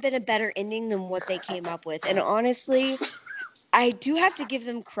 that would have been a better ending than what they came up with. And honestly, I do have to give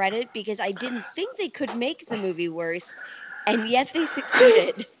them credit because I didn't think they could make the movie worse, and yet they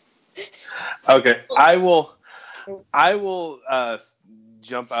succeeded. Okay, I will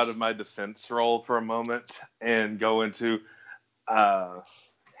jump out of my defense role for a moment and go into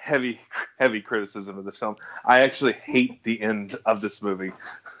heavy criticism of this film. I actually hate the end of this movie.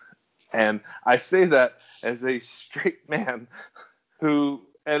 And I say that as a straight man who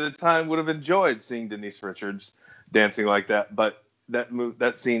at a time would have enjoyed seeing Denise Richards dancing like that, but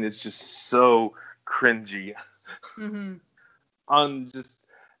that scene is just so cringy on just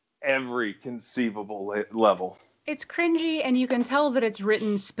every conceivable level. It's cringy, and you can tell that it's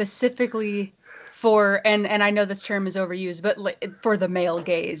written specifically for, and I know this term is overused, but for the male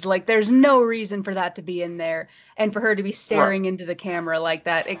gaze. Like, there's no reason for that to be in there, and for her to be staring into the camera like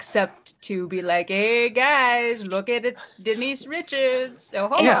that, except to be like, "Hey guys, look at it's Denise Richards." Oh,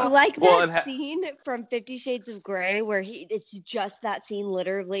 it's like that scene from 50 Shades of Grey where it's just that scene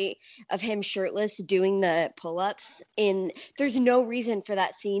literally of him shirtless doing the pull-ups. There's no reason for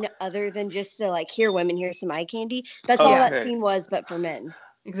that scene other than just to like, here women, here's some eye candy. That's all that scene was, but for men.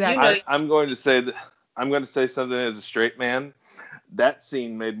 Exactly. I'm going to say something as a straight man. That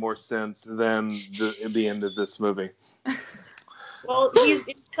scene made more sense than the end of this movie. Well, he's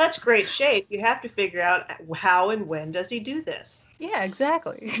in such great shape. You have to figure out how and when does he do this. Yeah,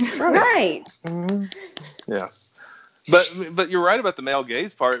 exactly. Right. Mm-hmm. Yeah. But you're right about the male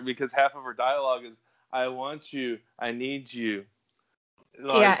gaze part, because half of her dialogue is, "I want you, I need you."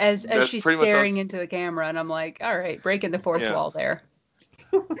 Like, yeah, as she's staring into the camera, and I'm like, all right, breaking the fourth wall there.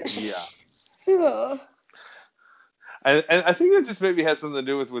 Yeah. And I think that just maybe has something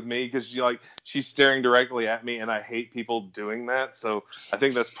to do with me, because she's staring directly at me, and I hate people doing that. So I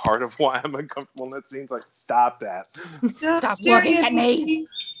think that's part of why I'm uncomfortable in that scene. It's like, stop that. Stop looking at me.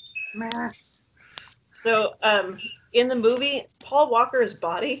 So in the movie, Paul Walker's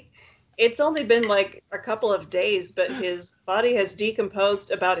body, it's only been like a couple of days, but his body has decomposed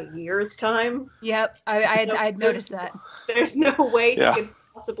about a year's time. Yep, I'd noticed that. There's no way he could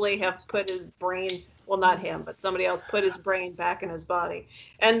possibly have put his brain, well, not him, but somebody else put his brain back in his body.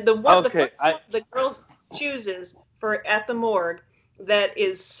 And the girl chooses for at the morgue that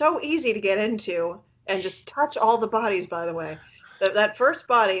is so easy to get into and just touch all the bodies, by the way. That first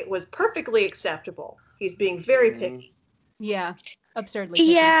body was perfectly acceptable. He's being very picky. Yeah. Absurdly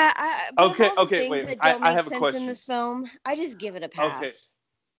picky. Yeah. Okay, wait. That don't I make have sense a question in this film. I just give it a pass.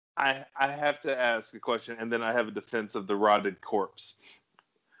 Okay. I have to ask a question, and then I have a defense of the rotted corpse.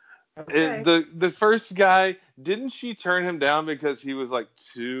 Okay. The first guy, didn't she turn him down because he was like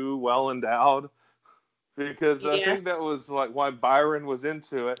too well endowed? Because I think that was like why Byron was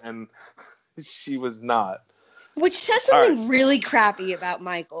into it, and she was not. Which says something really crappy about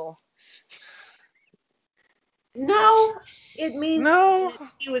Michael. No, it means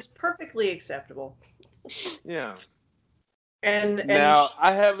that he was perfectly acceptable. Yeah. And now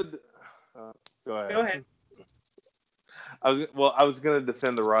I have a. Go ahead. Go ahead. I was going to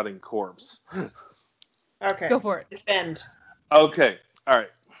defend the rotting corpse. Okay. Go for it. Defend. Okay. All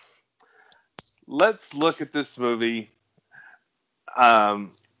right. Let's look at this movie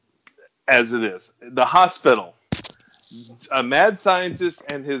as it is. The hospital. A mad scientist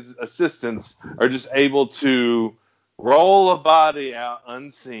and his assistants are just able to roll a body out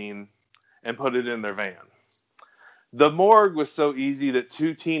unseen and put it in their van. The morgue was so easy that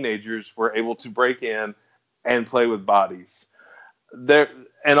two teenagers were able to break in and play with bodies.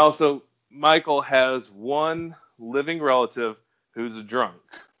 And also, Michael has one living relative who's a drunk.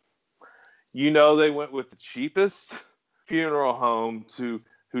 They went with the cheapest funeral home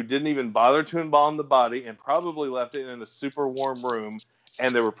who didn't even bother to embalm the body and probably left it in a super warm room,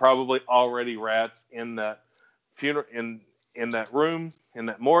 and there were probably already rats in that funeral in that room, in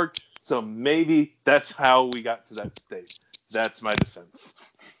that morgue. So maybe that's how we got to that state. That's my defense.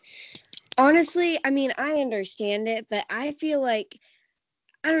 Honestly, I mean, I understand it, but I feel like,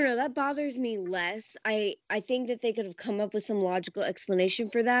 I don't know, that bothers me less. I think that they could have come up with some logical explanation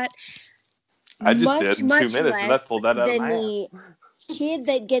for that. I just did in 2 much minutes, and I less pulled that out of than my the ass. kid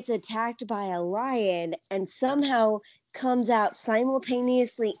that gets attacked by a lion and somehow comes out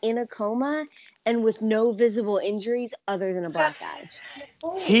simultaneously in a coma and with no visible injuries other than a black eye.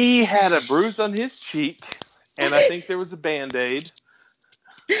 He had a bruise on his cheek, and I think there was a Band-Aid,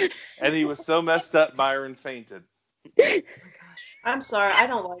 and he was so messed up, Byron fainted. I'm sorry, I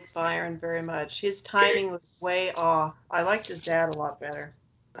don't like Byron very much. His timing was way off. I liked his dad a lot better.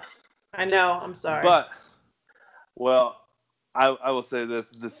 I know, I'm sorry. But, well, I will say this.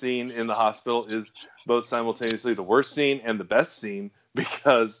 The scene in the hospital is both simultaneously the worst scene and the best scene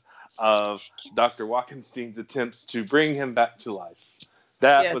because of Dr. Walkenstein's attempts to bring him back to life.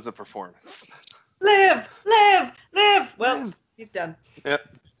 That was a performance. Live! Live! Live! Well, he's done.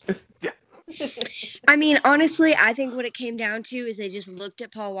 Yep. Yeah. I mean, honestly, I think what it came down to is they just looked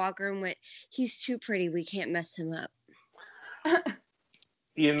at Paul Walker and went, he's too pretty. We can't mess him up.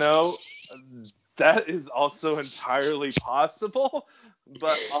 You know, that is also entirely possible.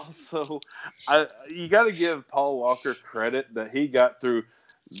 But also, you got to give Paul Walker credit that he got through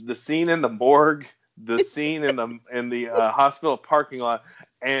the scene in the morgue, the scene in the hospital parking lot,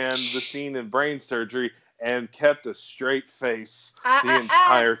 and the scene in brain surgery, and kept a straight face the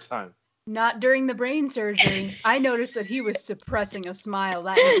entire time. Not during the brain surgery. I noticed that he was suppressing a smile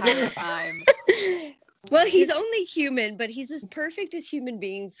that entire time. Well, he's only human, but he's as perfect as human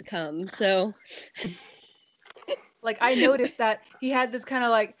beings come, so... Like, I noticed that he had this kind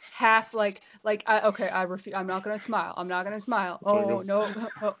of like half okay, I'm not gonna smile. I'm not gonna smile. Oh no,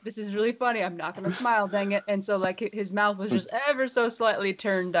 oh, this is really funny. I'm not gonna smile. Dang it! And so like his mouth was just ever so slightly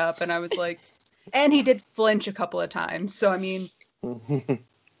turned up, and I was like, and he did flinch a couple of times. So I mean,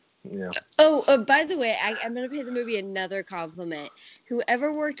 yeah. Oh, by the way, I'm gonna pay the movie another compliment.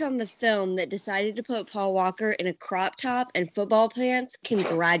 Whoever worked on the film that decided to put Paul Walker in a crop top and football pants,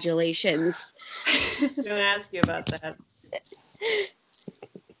 congratulations. I was going to ask you about that.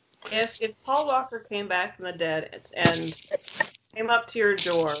 If Paul Walker came back from the dead and came up to your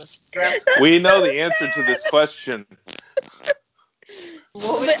door, we know the answer to this question.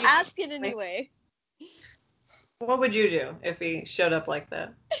 But ask it anyway. What would you do if he showed up like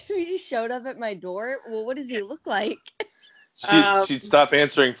that? If he just showed up at my door? Well, what does he look like? She'd stop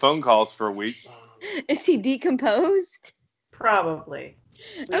answering phone calls for a week. Is he decomposed? Probably.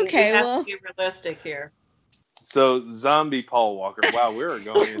 Okay, we have well. to be realistic here. So, zombie Paul Walker. Wow, we're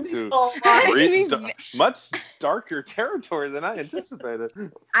going into much darker territory than I anticipated.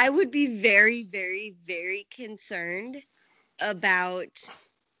 I would be very, very, very concerned about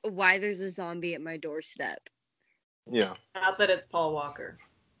why there's a zombie at my doorstep. Yeah. Not that it's Paul Walker.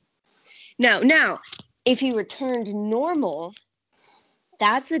 No, now, if he returned normal,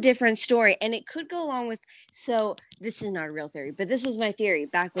 that's a different story. And it could go along with, so this is not a real theory, but this was my theory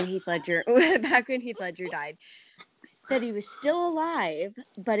back when Heath Ledger died. That he was still alive,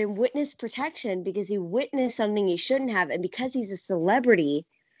 but in witness protection because he witnessed something he shouldn't have. And because he's a celebrity,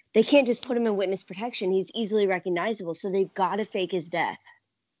 they can't just put him in witness protection. He's easily recognizable. So they've got to fake his death.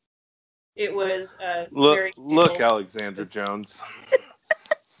 It was look, Alexander Jones.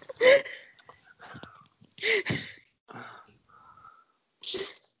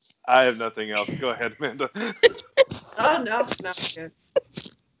 I have nothing else. Go ahead, Amanda. Oh no, not good.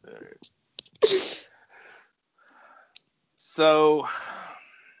 All right. So,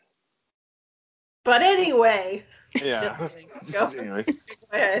 but anyway. Yeah. Anyway.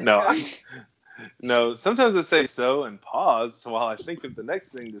 Go ahead. No. Sometimes I say so and pause while I think of the next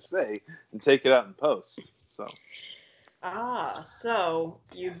thing to say and take it out in post. So. So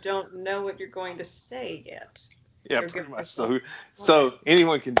you don't know what you're going to say yet. Yeah, pretty much. So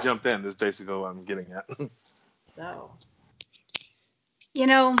anyone can jump in is basically what I'm getting at. So. You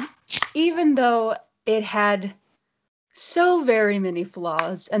know, even though it had so very many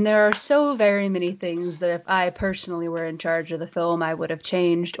flaws, and there are so very many things that if I personally were in charge of the film, I would have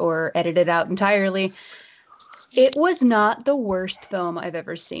changed or edited out entirely. It was not the worst film I've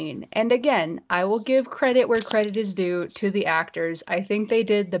ever seen. And again, I will give credit where credit is due to the actors. I think they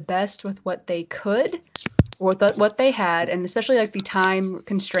did the best with what they could, or what they had, and especially like the time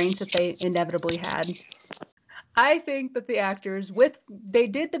constraints that they inevitably had. I think that the actors, they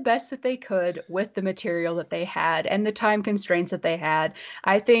did the best that they could with the material that they had and the time constraints that they had.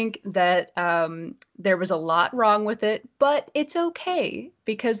 I think that there was a lot wrong with it, but it's okay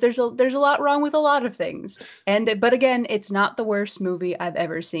because there's a lot wrong with a lot of things. But again, it's not the worst movie I've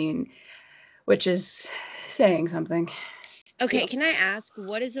ever seen, which is saying something. Okay, can I ask,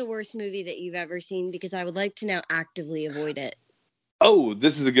 what is the worst movie that you've ever seen? Because I would like to now actively avoid it. Oh,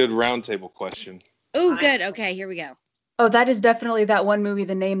 this is a good roundtable question. Oh, good. Okay, here we go. Oh, that is definitely that one movie,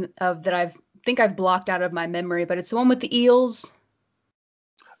 the name of that I've think I've blocked out of my memory, but it's the one with the eels.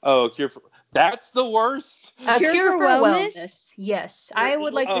 Oh, that's the worst. Cure for Wellness? Yes, I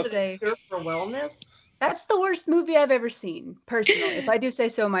would like to say Cure for Wellness. that's the worst movie I've ever seen, personally, if I do say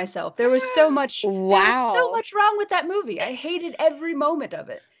so myself. There was so much wrong with that movie. I hated every moment of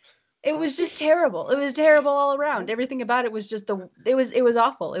it. It was just terrible. It was terrible all around. Everything about it was just it was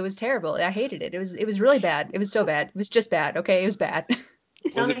awful. It was terrible. I hated it. It was really bad. It was so bad. It was just bad. Okay, it was bad.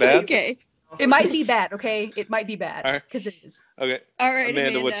 Was it bad? Okay. It might be bad. Okay, it might be bad because it is. Okay. All right,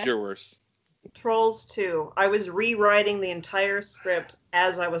 Amanda, what's your worst? Trolls 2. I was rewriting the entire script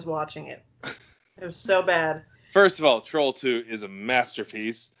as I was watching it. It was so bad. First of all, Troll 2 is a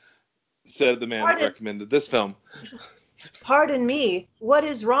masterpiece, said the man that recommended this film. Pardon me, what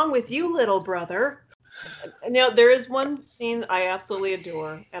is wrong with you, little brother? Now, there is one scene I absolutely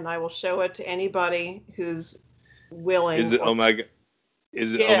adore, and I will show it to anybody who's willing. Is it, oh my God?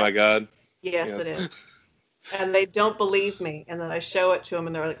 Is it, oh my God? Yes, it is. And they don't believe me, and then I show it to them,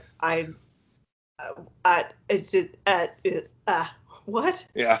 and they're like, what?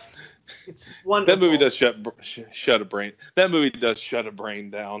 Yeah. It's wonderful. That movie does shut a brain. That movie does shut a brain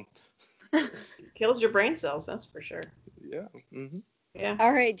down. Kills your brain cells, that's for sure. Yeah. Mm-hmm. Yeah.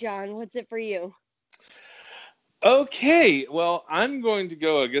 All right, John, what's it for you? Okay. Well, I'm going to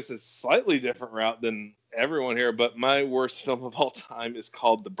go, I guess, a slightly different route than everyone here, but my worst film of all time is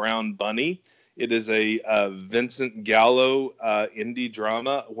called The Brown Bunny. It is a Vincent Gallo indie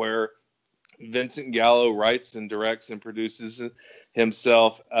drama where Vincent Gallo writes and directs and produces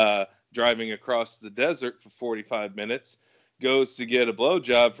himself driving across the desert for 45 minutes, goes to get a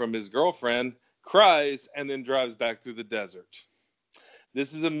blowjob from his girlfriend, cries, and then drives back through the desert.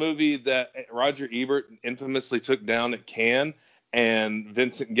 This is a movie that Roger Ebert infamously took down at Cannes, and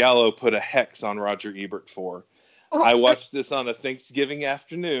Vincent Gallo put a hex on Roger Ebert for. I watched this on a Thanksgiving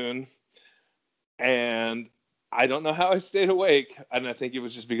afternoon, and I don't know how I stayed awake, and I think it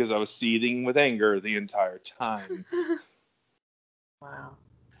was just because I was seething with anger the entire time. Wow.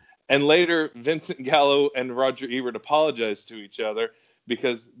 And later, Vincent Gallo and Roger Ebert apologized to each other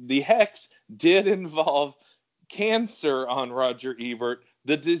because the hex did involve cancer on Roger Ebert,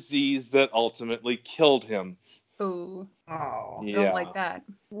 the disease that ultimately killed him. Ooh. Oh. Yeah. Don't like that.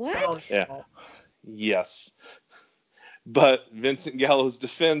 What? Yeah. Yes. But Vincent Gallo's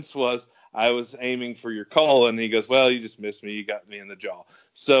defense was, I was aiming for your call, and he goes, well, you just missed me. You got me in the jaw.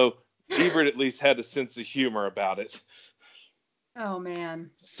 So Ebert at least had a sense of humor about it. Oh, man.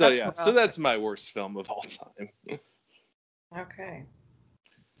 So so that's my worst film of all time. Okay.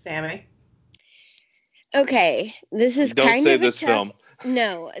 Sammy? Okay, this is Don't kind say of a this tough... film.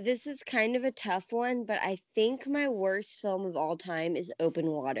 No, this is kind of a tough one, but I think my worst film of all time is Open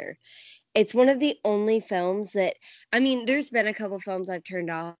Water. It's one of the only films that, I mean, there's been a couple films I've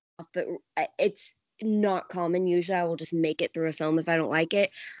turned off, but it's not common. Usually I will just make it through a film if I don't like it.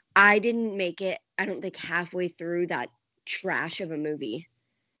 I didn't make it, I don't think, halfway through that trash of a movie.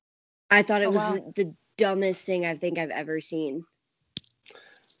 I thought it was the dumbest thing I think I've ever seen.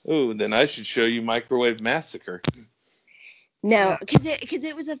 Ooh, then I should show you Microwave Massacre. No, because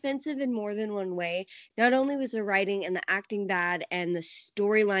it was offensive in more than one way. Not only was the writing and the acting bad and the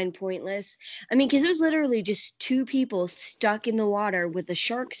storyline pointless. I mean, because it was literally just two people stuck in the water with a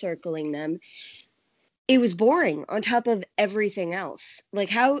shark circling them. It was boring on top of everything else. Like,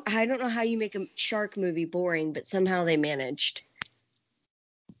 how, I don't know how you make a shark movie boring, but somehow they managed.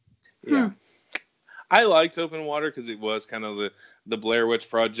 Yeah. I liked Open Water because it was kind of the Blair Witch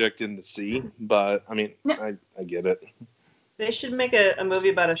Project in the sea. But, I mean, I get it. They should make a movie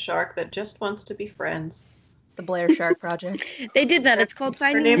about a shark that just wants to be friends. The Blair Shark Project. They did that. It's called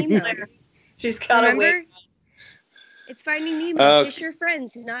Finding Her name's Nemo. Blair. She's got a wig. It's Finding Nemo. Fish are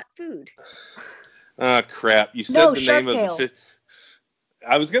friends, not food. Ah, crap. You said the name of Tail. the fish.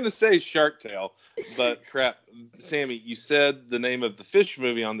 I was going to say Shark Tale, but crap. Sammy, you said the name of the fish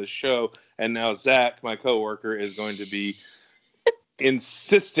movie on the show, and now Zach, my coworker, is going to be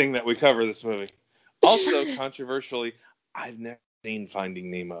insisting that we cover this movie. Also, controversially, I've never seen Finding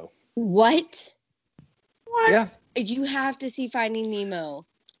Nemo. What? Yeah. You have to see Finding Nemo.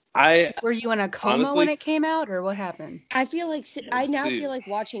 Were you in a coma honestly, when it came out, or what happened? I feel like I now feel like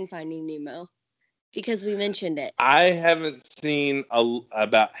watching Finding Nemo because we mentioned it. I haven't seen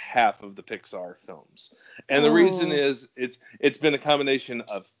about half of the Pixar films, and the reason is it's been a combination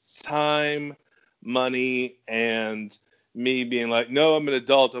of time, money, and me being like, no, I'm an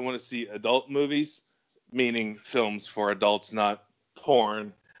adult. I want to see adult movies. Meaning films for adults, not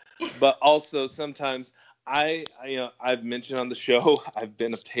porn. But also sometimes I've mentioned on the show, I've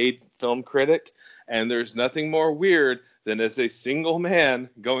been a paid film critic, and there's nothing more weird than as a single man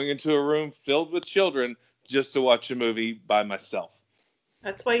going into a room filled with children just to watch a movie by myself.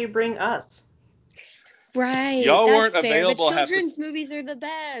 That's why you bring us. Right. Y'all That's weren't fair. But available half the children's movies are the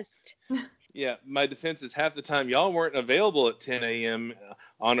best. Yeah, my defense is half the time y'all weren't available at 10 a.m.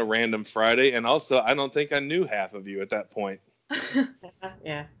 on a random Friday, and also I don't think I knew half of you at that point.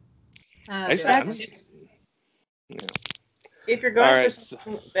 Yeah. Actually, I don't, yeah. If you're going All for right,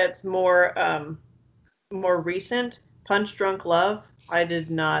 something that's more recent, Punch Drunk Love, I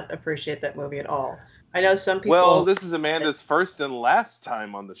did not appreciate that movie at all. I know some people. Well, this is Amanda's first and last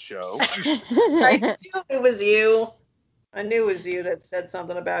time on the show. I knew it was you. I knew it was you that said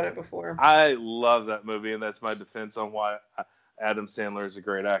something about it before. I love that movie, and that's my defense on why Adam Sandler is a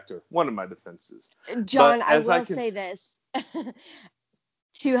great actor. One of my defenses. John, I will say this.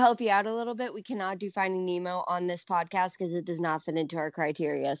 To help you out a little bit, we cannot do Finding Nemo on this podcast because it does not fit into our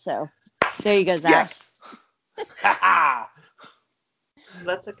criteria. So there you go, Zach. Yes!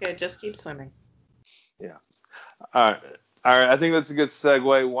 That's okay. Just keep swimming. Yeah. All right. I think that's a good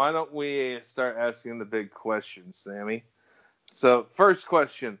segue. Why don't we start asking the big questions, Sammy? So, first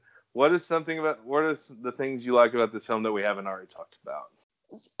question: what are the things you like about this film that we haven't already talked about?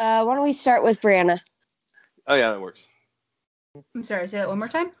 Why don't we start with Brianna? Oh yeah, that works. I'm sorry, say that one more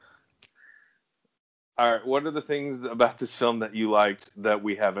time. All right. What are the things about this film that you liked that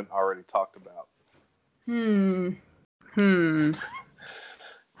we haven't already talked about?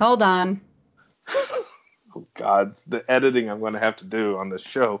 Hold on. Oh God, the editing I'm going to have to do on this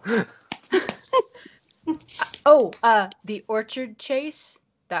show. The orchard chase.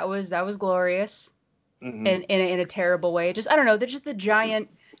 That was glorious. Mm-hmm. In a terrible way. Just I don't know. They're just the giant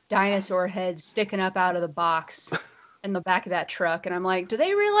dinosaur heads sticking up out of the box in the back of that truck, and I'm like, do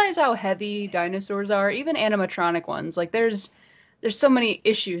they realize how heavy dinosaurs are? Even animatronic ones. Like there's so many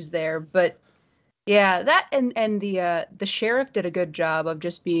issues there. But yeah, that and the sheriff did a good job of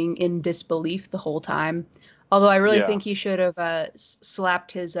just being in disbelief the whole time. Although I really think he should have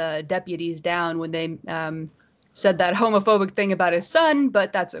slapped his deputies down when they said that homophobic thing about his son,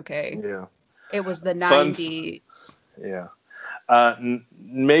 but that's okay. Yeah. It was the 90s. Yeah.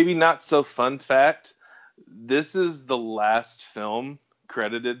 Maybe not so fun fact. This is the last film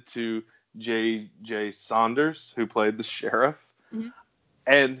credited to J.J. Saunders, who played the sheriff. Mm-hmm.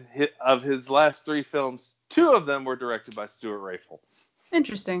 And of his last 3 films, 2 of them were directed by Stuart Rafel.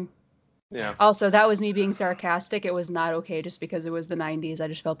 Interesting. Yeah. Also, that was me being sarcastic. It was not okay just because it was the 90s. I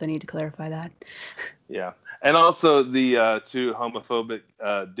just felt the need to clarify that. Yeah. And also the 2 homophobic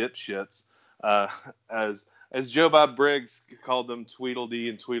dipshits, as Joe Bob Briggs called them, Tweedledee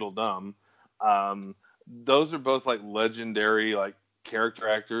and Tweedledum. Those are both like legendary like character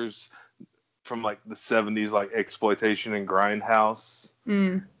actors from like the 70s, like exploitation and grindhouse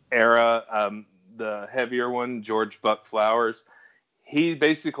era. The heavier one, George Buck Flowers, he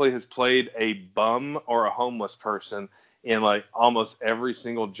basically has played a bum or a homeless person in like almost every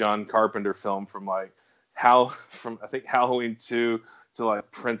single John Carpenter film from I think Halloween 2 to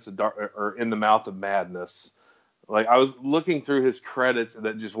like Prince of or In the Mouth of Madness. Like I was looking through his credits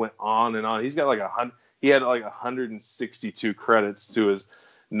that just went on and on. He's got he had like 162 credits to his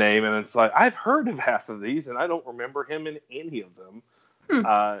name, and it's like I've heard of half of these and I don't remember him in any of them.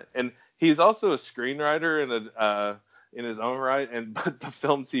 And he's also a screenwriter in his own right, but the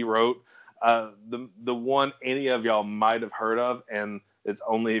films he wrote, the one any of y'all might have heard of, and it's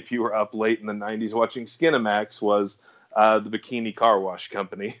only if you were up late in the 90s watching Skinamax, was the Bikini Car Wash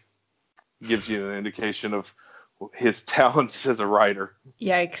Company. Gives you an indication of his talents as a writer.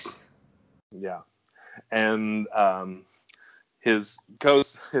 Yikes. Yeah. And his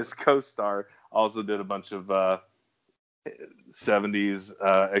co-star also did a bunch of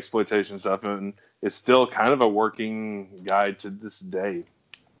 70s exploitation stuff and is still kind of a working guy to this day.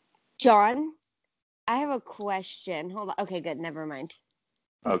 John, I have a question. Hold on. Okay, good. Never mind.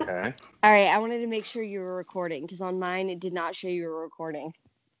 Okay. All right. I wanted to make sure you were recording because on mine it did not show you were recording.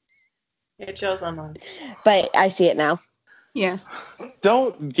 It shows on mine. But I see it now. Yeah.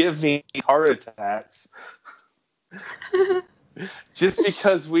 Don't give me heart attacks. Just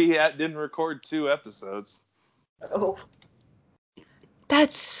because we didn't record 2 episodes. Oh.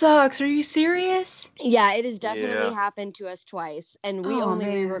 That sucks. Are you serious? Yeah, it has definitely happened to us twice, and we only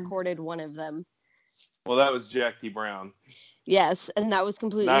man. re-recorded one of them. Well, that was Jackie Brown. Yes, and that was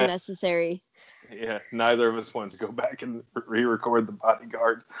completely unnecessary. Yeah, neither of us wanted to go back and re-record The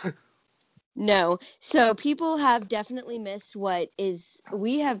Bodyguard. No. So people have definitely missed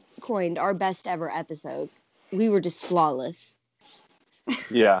we have coined our best ever episode. We were just flawless.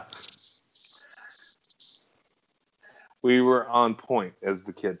 Yeah. We were on point, as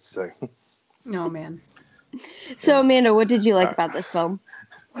the kids say. No, man. So, Amanda, what did you like about this film?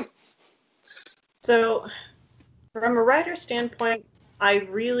 So, from a writer standpoint, I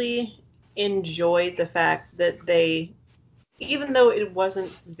really enjoyed the fact that they, even though it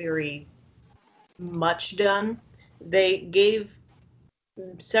wasn't very much done, they gave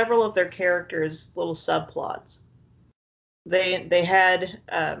several of their characters little subplots. They had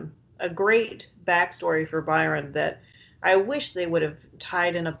a great backstory for Byron that I wish they would have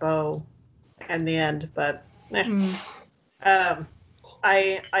tied in a bow in the end, but um,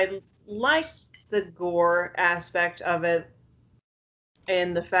 I like the gore aspect of it,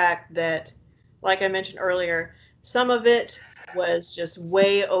 and the fact that, like I mentioned earlier, some of it was just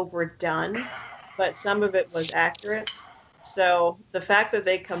way overdone, but some of it was accurate. So the fact that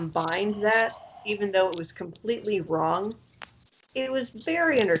they combined that, even though it was completely wrong, it was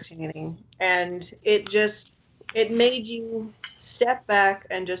very entertaining, and it made you step back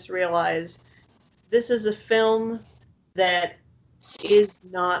and just realize this is a film that is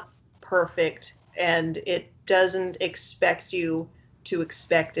not perfect, and it doesn't expect you to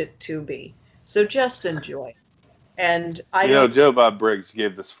expect it to be. So just enjoy. And I don't. Joe Bob Briggs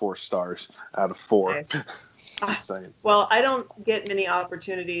gave this 4 stars out of 4. Nice. Just saying. Well, I don't get many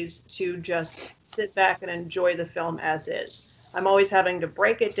opportunities to just sit back and enjoy the film as is. I'm always having to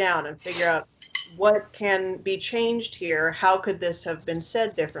break it down and figure out what can be changed here. How could this have been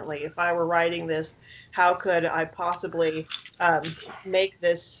said differently? If I were writing this, how could I possibly make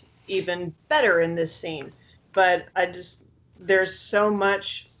this even better in this scene? But there's so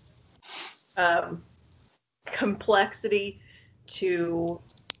much complexity to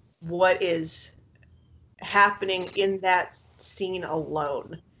what is happening in that scene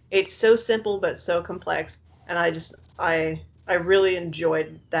alone. It's so simple but so complex, and I really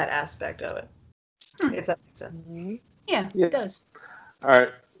enjoyed that aspect of it. If that makes sense. Yeah, it does. All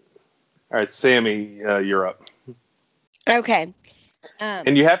right, Sammy, you're up. Okay.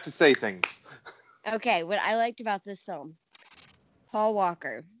 And you have to say things. Okay, what I liked about this film, Paul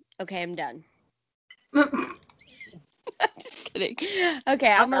Walker. Okay, I'm done. Just kidding.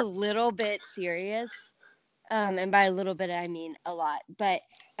 Okay, I'm a little bit serious. And by a little bit, I mean a lot. But,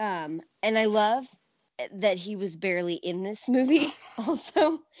 and I love that he was barely in this movie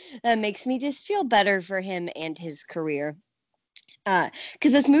also. That makes me just feel better for him and his career.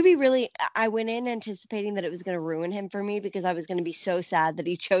 Because this movie really, I went in anticipating that it was going to ruin him for me because I was going to be so sad that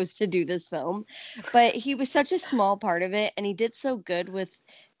he chose to do this film. But he was such a small part of it, and he did so good with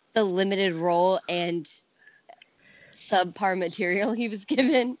the limited role and subpar material he was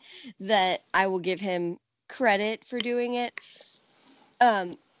given that I will give him credit for doing it.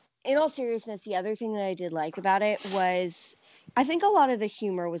 In all seriousness, the other thing that I did like about it was I think a lot of the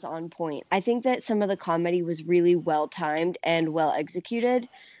humor was on point. I think that some of the comedy was really well timed and well executed.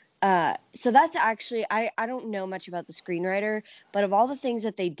 So that's actually, I don't know much about the screenwriter, but of all the things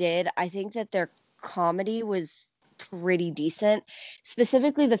that they did, I think that their comedy was pretty decent.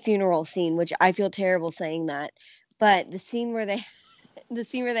 Specifically the funeral scene, which I feel terrible saying that, but the scene where they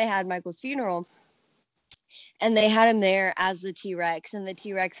had Michael's funeral, and they had him there as the T-Rex, and the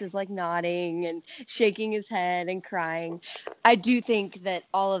T-Rex is like nodding and shaking his head and crying. I do think that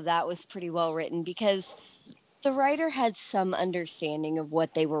all of that was pretty well written because the writer had some understanding of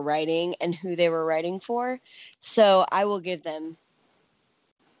what they were writing and who they were writing for. So I will give them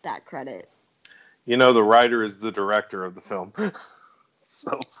that credit. The writer is the director of the film.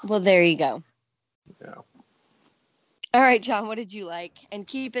 So. Well, there you go. Yeah. All right, John, what did you like? And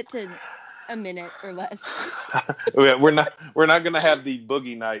keep it to a minute or less. We're not going to have the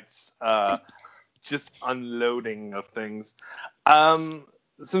Boogie Nights just unloading of things.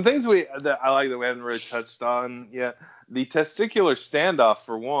 Some things that I like that we haven't really touched on yet. The testicular standoff,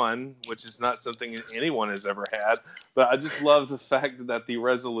 for one, which is not something anyone has ever had. But I just love the fact that the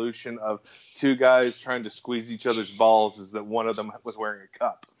resolution of 2 guys trying to squeeze each other's balls is that one of them was wearing a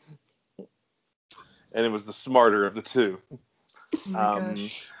cup. And it was the smarter of the 2. Oh my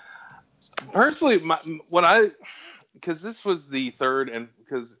gosh. Personally, because this was the third, and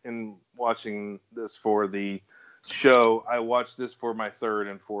because in watching this for the show, I watched this for my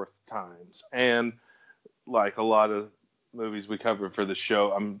 3rd and 4th times. And like a lot of movies we covered for the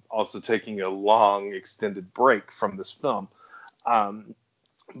show, I'm also taking a long extended break from this film.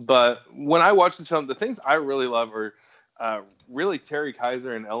 But when I watch this film, the things I really love are really Terry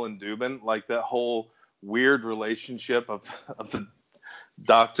Kaiser and Ellen Dubin, like that whole weird relationship of the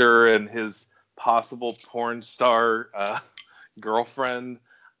doctor and his possible porn star girlfriend.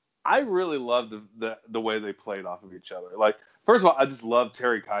 I really love the way they played off of each other. Like, first of all, I just love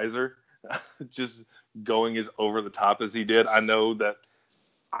Terry Kaiser just going as over the top as he did. I know that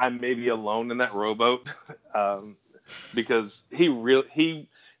I'm maybe alone in that rowboat, because he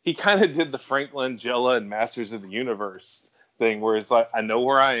kind of did the Frank Langella and Masters of the Universe thing, where it's like, I know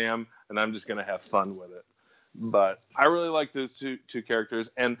where I am, and I'm just gonna have fun with it. But I really like those two characters,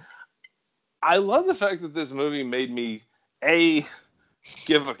 and I love the fact that this movie made me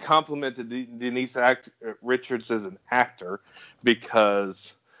give a compliment to Denise Richards as an actor,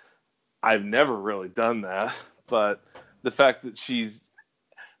 because I've never really done that. But the fact that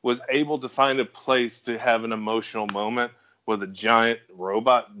was able to find a place to have an emotional moment with a giant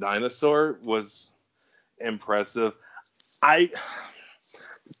robot dinosaur was impressive.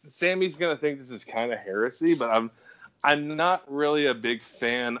 Sammy's gonna think this is kind of heresy, but I'm not really a big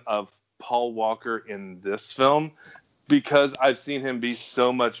fan of Paul Walker in this film, because I've seen him be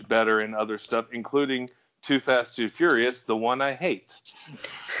so much better in other stuff, including Too Fast, Too Furious, the one I hate.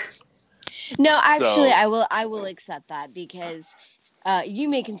 No, actually, I will accept that, because you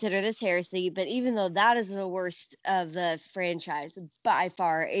may consider this heresy, but even though that is the worst of the franchise, by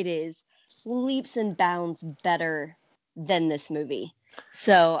far it is leaps and bounds better than this movie.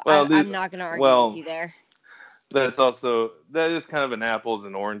 So I'm not going to argue with you there. That is kind of an apples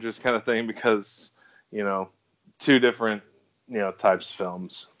and oranges kind of thing, because, two different, types of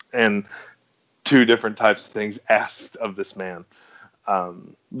films and two different types of things asked of this man.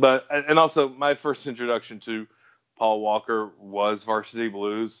 And also my first introduction to Paul Walker was Varsity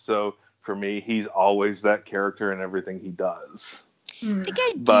Blues. So for me, he's always that character in everything he does. I think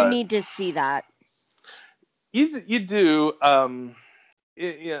I do need to see that. You do.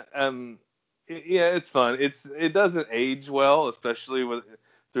 It's fun. It doesn't age well, especially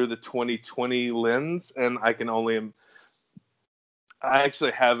through the 2020 lens, and I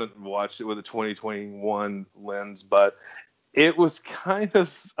actually haven't watched it with a 2021 lens, but it was kind of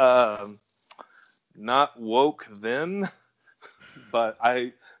not woke then. But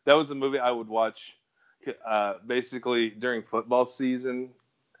that was a movie I would watch basically during football season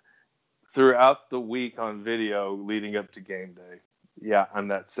throughout the week on video leading up to game day. Yeah, I'm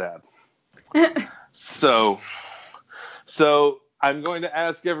that sad. So I'm going to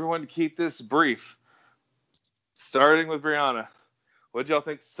ask everyone to keep this brief. Starting with Brianna, what did y'all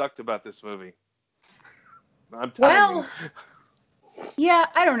think sucked about this movie? I'm timing. Well, yeah,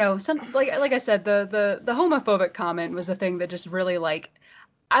 I don't know. Like I said, the homophobic comment was the thing that just really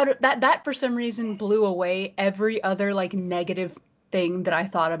that for some reason blew away every other negative thing that I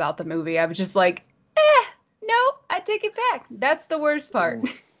thought about the movie. I was just like, no, I take it back. That's the worst part.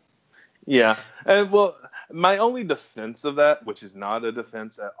 Yeah. And well, my only defense of that, which is not a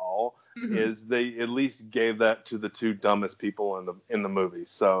defense at all, is they at least gave that to the two dumbest people in the movie.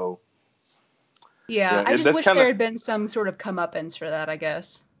 So yeah, I just wish there had been some sort of comeuppance for that, I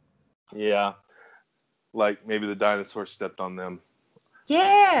guess. Yeah. Like maybe the dinosaur stepped on them.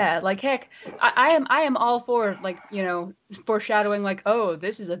 Yeah, heck, I am all for foreshadowing oh,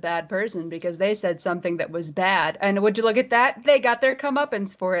 this is a bad person because they said something that was bad, and would you look at that? They got their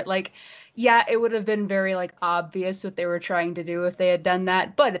comeuppance for it. Yeah, it would have been very obvious what they were trying to do if they had done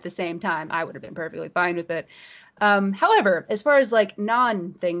that, but at the same time, I would have been perfectly fine with it. However, as far as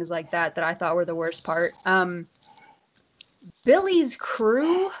non things like that I thought were the worst part, Billy's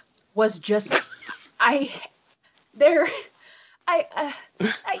crew was just I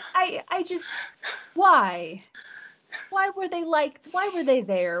just, why were they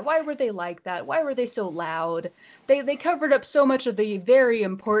there? Why were they like that? Why were they so loud? They covered up so much of the very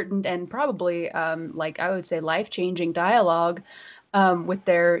important and probably, I would say life-changing dialogue, with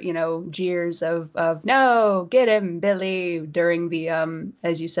their, jeers of no, get him, Billy, during the,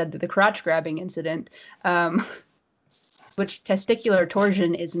 as you said, the crotch grabbing incident, which testicular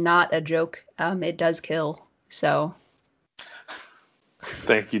torsion is not a joke. It does kill. So.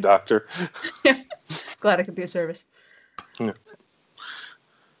 Thank you, doctor. Glad I could be of service. Yeah.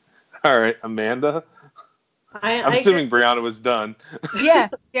 All right, Amanda. I'm assuming Brianna was done. Yeah,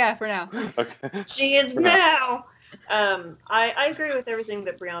 for now. Okay. She is now. I agree with everything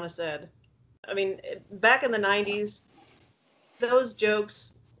that Brianna said. I mean, back in the 90s, those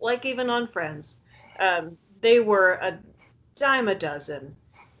jokes, even on Friends, they were a dime a dozen.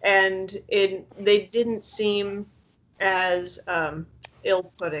 And they didn't seem as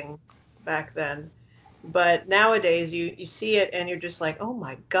ill-fitting back then. But nowadays, you see it and you're just like, oh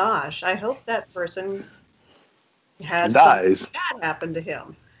my gosh, I hope that person has something bad happen to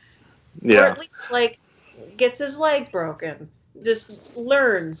him. Yeah. Or at least, gets his leg broken. Just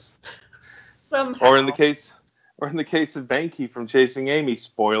learns somehow. Or in the case of Banky from Chasing Amy,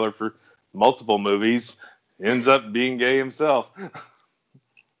 spoiler for multiple movies, ends up being gay himself.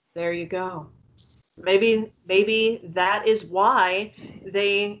 There you go. Maybe that is why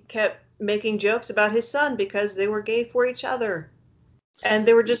they kept making jokes about his son, because they were gay for each other. And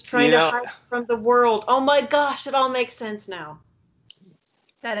they were just trying You to know, hide from the world. Oh my gosh, it all makes sense now.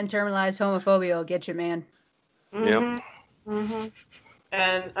 That internalized homophobia will get you, man. Mm-hmm. Yep. Mm-hmm.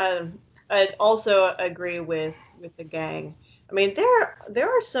 And I also agree with the gang. I mean, there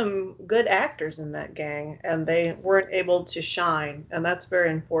are some good actors in that gang, and they weren't able to shine, and that's very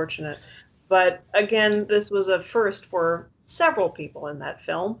unfortunate. But again, this was a first for several people in that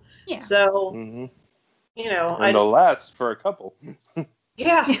film. Yeah. So, hmm I And the just, last for a couple.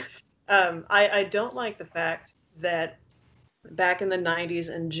 yeah. I don't like the fact that back in the 90s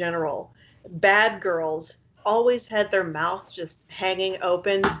in general, bad girls always had their mouths just hanging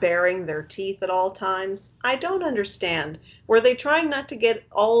open, baring their teeth at all times. I don't understand. Were they trying not to get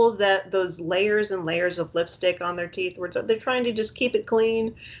all of those layers and layers of lipstick on their teeth? Were they trying to just keep it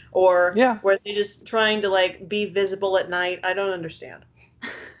clean? Or Yeah. were they just trying to like be visible at night? I don't understand.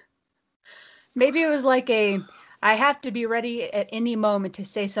 Maybe it was like I have to be ready at any moment to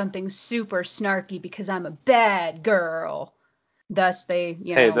say something super snarky because I'm a bad girl. Thus, they,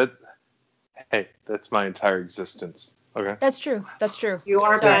 Hey, that's my entire existence. Okay. That's true. That's true. You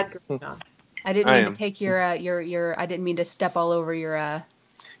are a Sorry. bad girl, John. I didn't I mean am. to take your I didn't mean to step all over your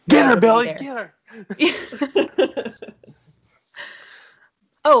Get her, proudity Billy. there. Get her.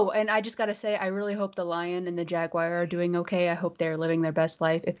 Oh, and I just gotta say, I really hope the lion and the jaguar are doing okay. I hope they're living their best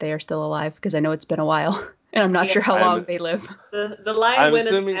life if they are still alive, because I know it's been a while, and I'm not Yeah. sure how long they live. The lion I'm went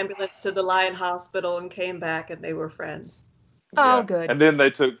in assuming- the ambulance to the lion hospital and came back, and they were friends. Oh, Yeah. good. And then they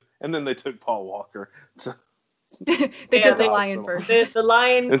took Paul Walker. They Yeah, took the they- lion first. The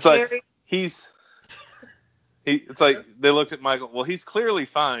lion It's like carried. it's like they looked at Michael. Well, he's clearly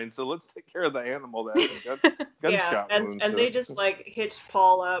fine, so let's take care of the animal that has a gunshot Yeah, wound. and to they it. just like hitched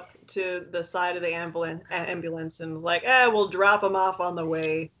Paul up to the side of the ambulance and was like, we'll drop him off on the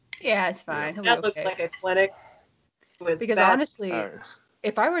way. Yeah, it's fine. He'll be That looks okay. like a clinic with Because bad. honestly, All right.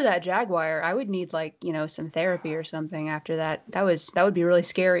 if I were that jaguar, I would need some therapy or something after that. That would be really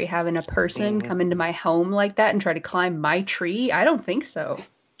scary, having a person come into my home like that and try to climb my tree. I don't think so.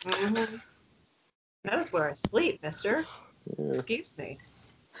 Mm-hmm. That's where I sleep, mister. Yeah. Excuse me.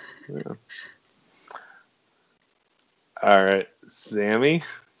 Yeah. All right, Sammy,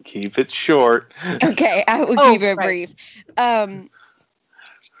 keep it short. Okay, I will Oh, keep it right. brief.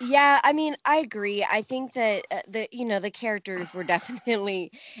 Yeah, I mean, I agree. I think that the characters were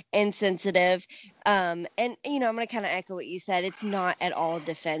definitely insensitive. And I'm gonna kind of echo what you said. It's not at all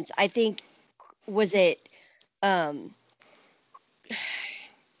defense. I think um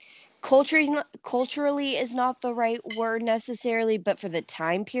culturally is not the right word necessarily, but for the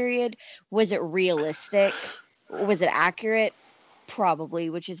time period, was it realistic? Was it accurate? Probably,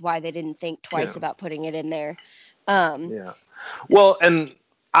 which is why they didn't think twice about putting it in there. Yeah. Well, and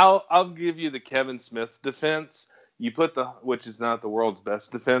I'll give you the Kevin Smith defense. You put which is not the world's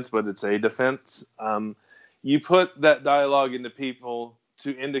best defense, but it's a defense. You put that dialogue into people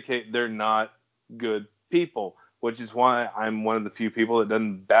to indicate they're not good people, which is why I'm one of the few people that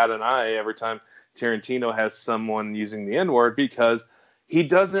doesn't bat an eye every time Tarantino has someone using the N-word, because he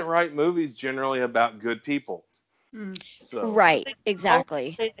doesn't write movies generally about good people. So Right,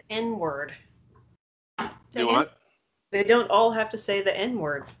 exactly. Say the N-word. Do what? They don't all have to say the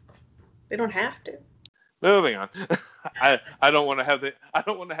N-word. They don't have to. Moving on. I don't want to have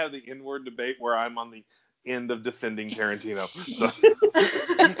the N-word debate where I'm on the end of defending Tarantino. So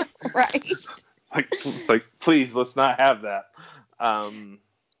Right. it's like, please, let's not have that.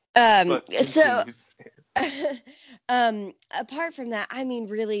 So apart from that, I mean,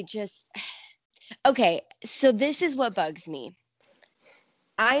 really just okay, so this is what bugs me.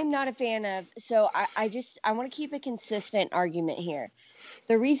 I'm not a fan of, so I want to keep a consistent argument here.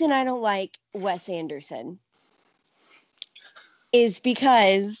 The reason I don't like Wes Anderson is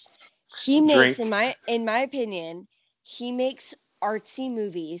because he makes, in my opinion, he makes artsy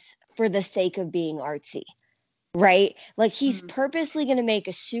movies for the sake of being artsy, right? Like he's purposely going to make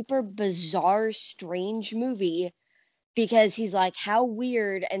a super bizarre, strange movie because he's like, how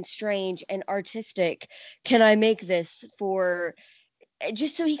weird and strange and artistic can I make this for,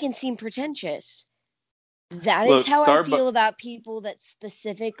 just so he can seem pretentious. That is how I feel about people that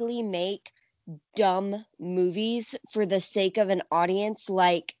specifically make dumb movies for the sake of an audience,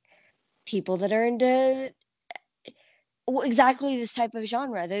 like people that are into exactly this type of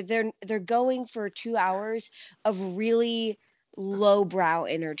genre. They're going for 2 hours of really lowbrow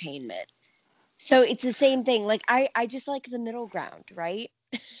entertainment. So it's the same thing. Like I just like the middle ground, right?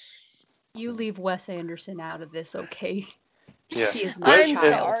 You leave Wes Anderson out of this, okay? Yeah. I'm But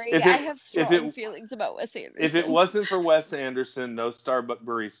sorry. if I it- have if strong it- feelings about Wes Anderson. If it wasn't for Wes Anderson, no Starbucks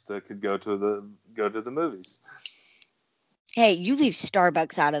barista could go to the movies. Hey, you leave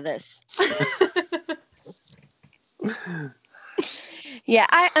Starbucks out of this. Yeah,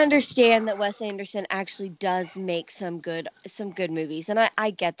 I understand that Wes Anderson actually does make some good movies, and I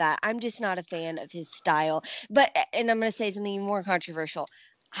get that. I'm just not a fan of his style. And I'm going to say something even more controversial.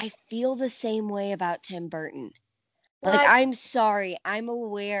 I feel the same way about Tim Burton. Like, I'm sorry. I'm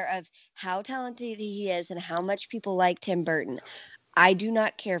aware of how talented he is and how much people like Tim Burton. I do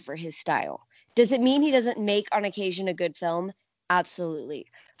not care for his style. Does it mean he doesn't make on occasion a good film? Absolutely.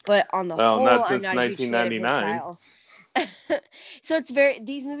 But on the Well, whole, not I'm since not a huge fan of his 1999. style. So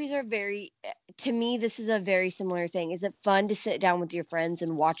these movies are very, to me, this is a very similar thing. Is it fun to sit down with your friends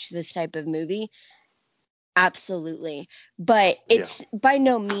and watch this type of movie? Absolutely. But it's by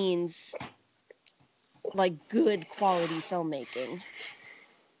no means like good quality filmmaking.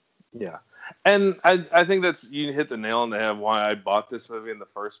 Yeah. And I think you hit the nail on the head. Why I bought this movie in the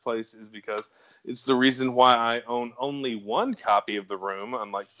first place is because it's the reason why I own only one copy of The Room,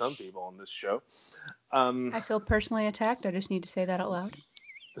 unlike some people on this show. I feel personally attacked. I just need to say that out loud.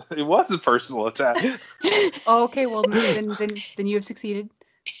 It was a personal attack. Oh, okay, well then you have succeeded.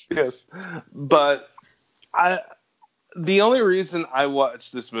 Yes, but the only reason I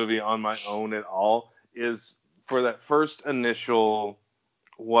watched this movie on my own at all is for that first initial,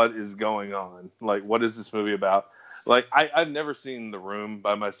 what is going on? Like, what is this movie about? Like, I've never seen The Room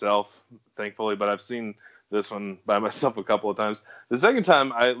by myself, thankfully, but I've seen this one by myself a couple of times. The second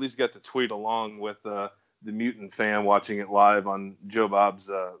time, I at least got to tweet along with the mutant fan watching it live on Joe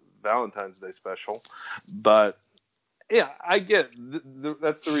Bob's Valentine's Day special. But yeah, I get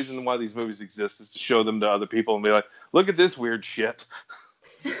that's the reason why these movies exist, is to show them to other people and be like, look at this weird shit.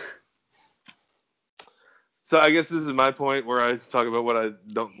 So I guess this is my point where I talk about what I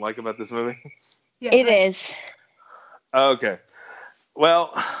don't like about this movie. Yeah, it is. Okay.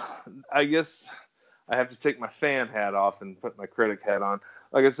 Well, I guess I have to take my fan hat off and put my critic hat on.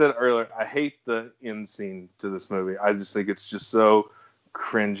 Like I said earlier, I hate the end scene to this movie. I just think it's just so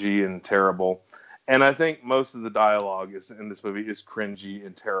cringy and terrible. And I think most of the dialogue in this movie is cringy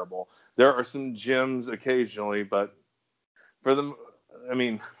and terrible. There are some gems occasionally, but for the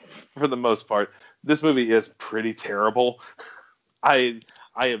most part, this movie is pretty terrible. I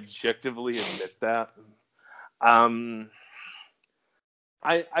objectively admit that. I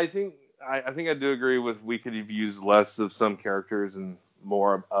think I do agree with, we could have used less of some characters and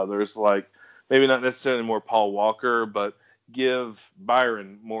more of others. Like, maybe not necessarily more Paul Walker, but give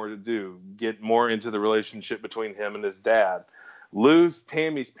Byron more to do. Get more into the relationship between him and his dad. Lose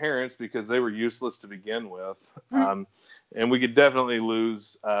Tammy's parents because they were useless to begin with. And we could definitely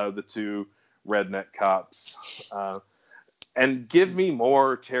lose the two redneck cops. And give me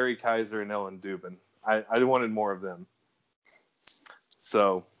more Terry Kaiser and Ellen Dubin. I wanted more of them.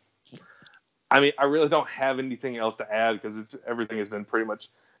 So, I mean, I really don't have anything else to add because everything has been pretty much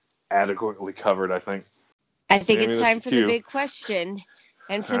adequately covered, I think. I think it's time for the big question.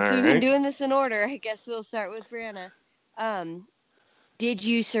 And since we've been doing this in order, I guess we'll start with Brianna. Did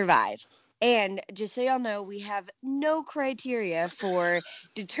you survive? And just so y'all know, we have no criteria for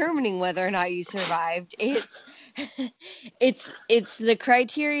determining whether or not you survived. It's the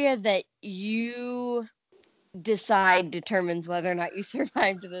criteria that you decide determines whether or not you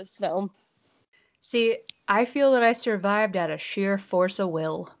survived this film. See, I feel that I survived out of sheer force of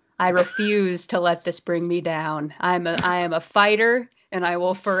will. I refuse to let this bring me down. I am a fighter, and I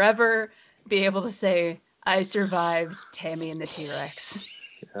will forever be able to say I survived Tammy and the T-Rex.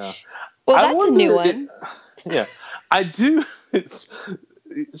 Yeah. Well, that's a new one. Yeah, I do.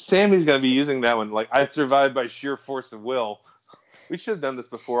 Sammy's gonna be using that one. Like, I survived by sheer force of will. We should have done this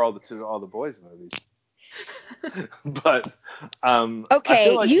before all the boys movies. But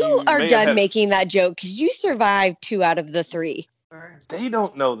okay, like you are done making that joke because you survived 2 out of the 3. They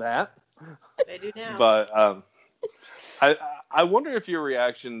don't know that. They do now. But I wonder if your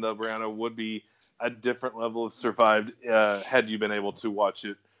reaction, though, Brianna, would be a different level of survived had you been able to watch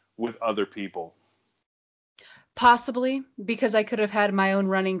it with other people. Possibly, because I could have had my own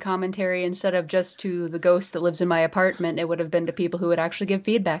running commentary instead of just to the ghost that lives in my apartment. It would have been to people who would actually give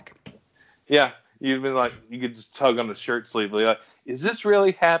feedback. Yeah, you've been like, you could just tug on the shirt sleeve, like, is this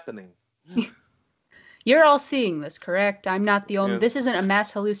really happening? You're all seeing this, correct? I'm not the only. Yeah. This isn't a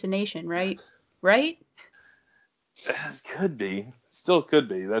mass hallucination, right? Right? It could be. Still could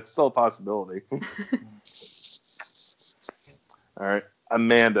be. That's still a possibility. All right.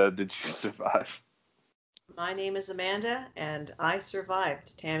 Amanda, did you survive? My name is Amanda, and I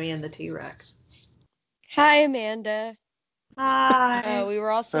survived Tammy and the T-Rex. Hi, Amanda. Hi. We were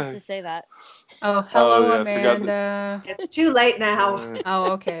all supposed to say that. Oh, hello, yeah, I forgot Amanda. It's too late now.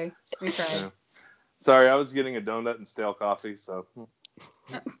 Oh, okay. We tried. Yeah. Sorry, I was getting a donut and stale coffee, so. Boo.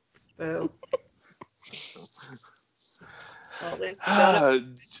 Well, at least the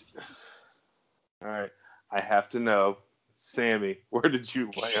donut. All right, I have to know, Sammy, where did you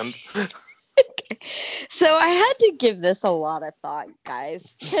land? So I had to give this a lot of thought,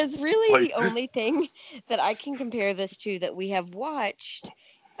 guys, because really Like- the only thing that I can compare this to that we have watched,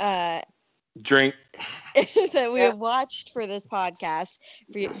 Drink. that we have watched for this podcast,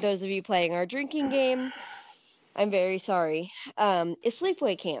 for those of you playing our drinking game, I'm very sorry, is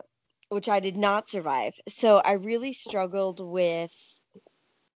Sleepaway Camp, which I did not survive. So I really struggled with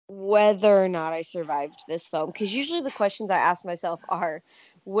whether or not I survived this film, because usually the questions I ask myself are,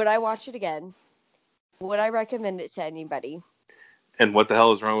 would I watch it again? Would I recommend it to anybody? And what the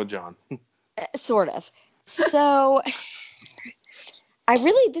hell is wrong with John? Sort of. So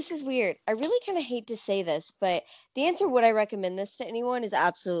this is weird. I really kind of hate to say this, but the answer, would I recommend this to anyone, is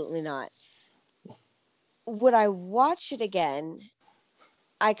absolutely not. Would I watch it again?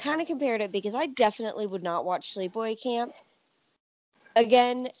 I kind of compared it because I definitely would not watch Sleepaway Camp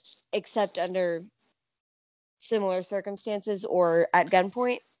again, except under similar circumstances or at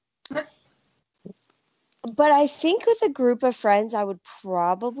gunpoint. But I think with a group of friends, I would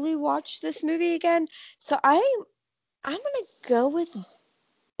probably watch this movie again. So I'm gonna go with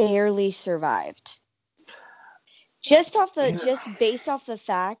barely survived. Just based off the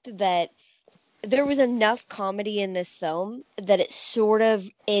fact that there was enough comedy in this film that it sort of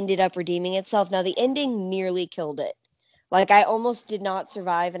ended up redeeming itself. Now the ending nearly killed it. Like, I almost did not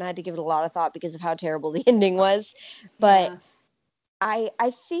survive, and I had to give it a lot of thought because of how terrible the ending was. But yeah.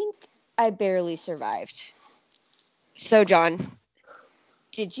 I think I barely survived. So, John,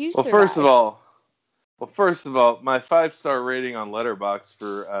 did you survive? First of all, my 5-star rating on Letterboxd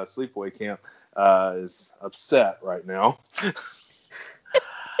for Sleepaway Camp is upset right now.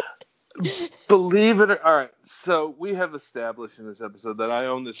 Believe it or all right, so we have established in this episode that I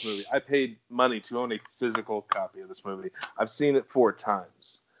own this movie. I paid money to own a physical copy of this movie. I've seen it 4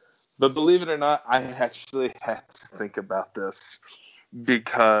 times. But believe it or not, I actually had to think about this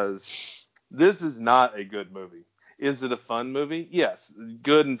because this is not a good movie. Is it a fun movie? Yes.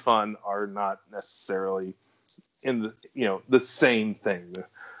 Good and fun are not necessarily in the same thing.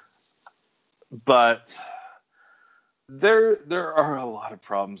 But there are a lot of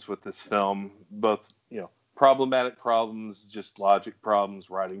problems with this film, both, problematic problems, just logic problems,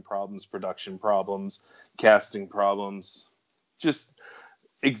 writing problems, production problems, casting problems, just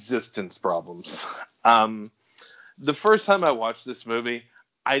existence problems. The first time I watched this movie,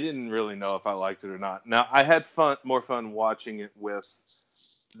 I didn't really know if I liked it or not. Now, I had more fun watching it with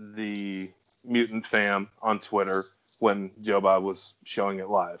the Mutant Fam on Twitter when Joe Bob was showing it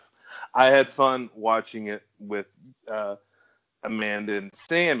live. I had fun watching it with Amanda and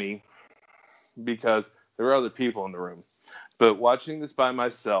Sammy because there were other people in the room. But watching this by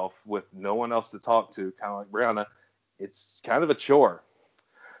myself with no one else to talk to, kind of like Brianna, it's kind of a chore.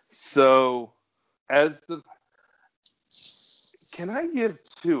 So, can I give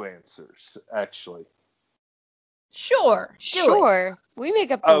 2 answers, actually? Sure. Sure. We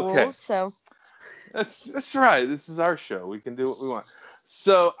make up the rules, so. That's right. This is our show. We can do what we want.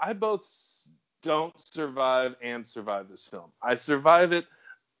 So I both don't survive and survive this film. I survive it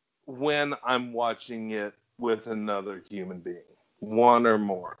when I'm watching it with another human being, one or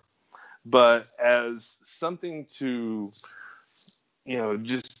more. But as something to,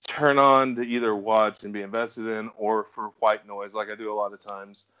 just turn on to either watch and be invested in, or for white noise, like I do a lot of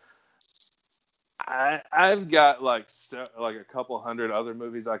times, I've got like a couple hundred other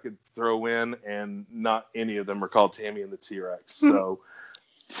movies I could throw in, and not any of them are called Tammy and the T-Rex. So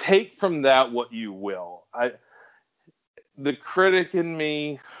take from that what you will. The critic in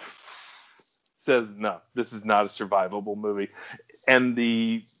me says, no, this is not a survivable movie. And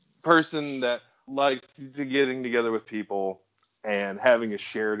the person that likes getting together with people and having a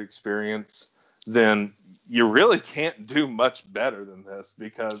shared experience, then you really can't do much better than this,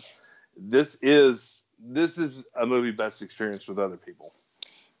 because this is a movie best experienced with other people.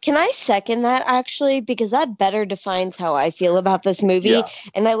 Can I second that, actually? Because that better defines how I feel about this movie. Yeah.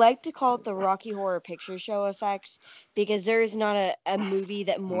 And I like to call it the Rocky Horror Picture Show effect, because there is not a movie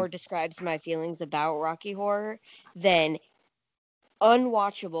that more describes my feelings about Rocky Horror than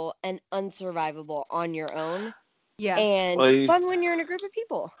unwatchable and unsurvivable on your own. Yeah. And fun when you're in a group of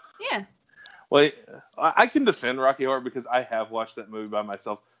people. Yeah. Well, I can defend Rocky Horror because I have watched that movie by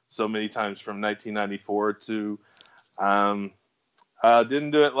myself so many times from 1994 to...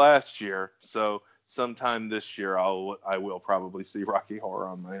 didn't do it last year, so sometime this year I will probably see Rocky Horror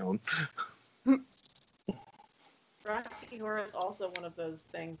on my own. Rocky Horror is also one of those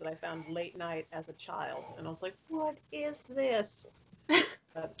things that I found late night as a child, and I was like, "What is this?"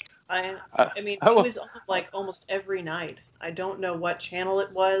 But I mean, it was like almost every night. I don't know what channel it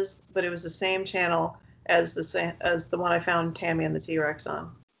was, but it was the same channel as the one I found Tammy and the T-Rex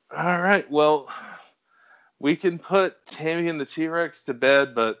on. All right, well, we can put Tammy and the T-Rex to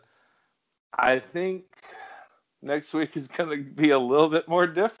bed, but I think next week is going to be a little bit more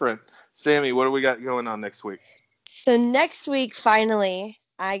different. Sammy, what do we got going on next week? So next week, finally,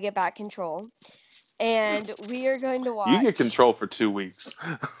 I get back control. And we are going to watch... You get control for 2 weeks.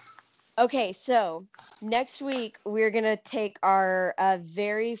 Okay, so next week, we're going to take our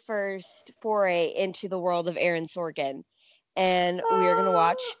very first foray into the world of Aaron Sorkin. And we are going to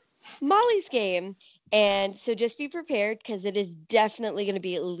watch Molly's Game. And so just be prepared, because it is definitely going to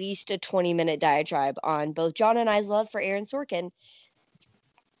be at least a 20-minute diatribe on both John and I's love for Aaron Sorkin.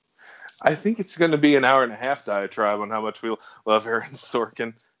 I think it's going to be an hour and a half diatribe on how much we love Aaron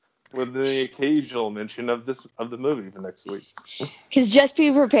Sorkin, with the occasional mention of the movie for next week. Because just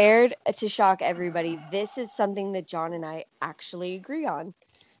be prepared to shock everybody. This is something that John and I actually agree on.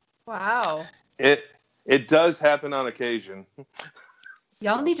 Wow. It does happen on occasion.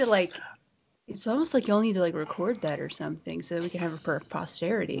 Y'all need to it's almost like y'all need to record that or something so that we can have it for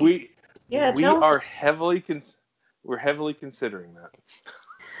posterity. We are heavily considering that.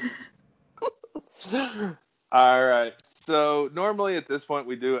 All right. So normally at this point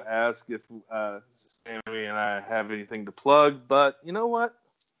we do ask if Sammy and I have anything to plug, but you know what?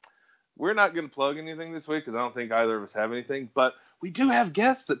 We're not going to plug anything this week because I don't think either of us have anything. But we do have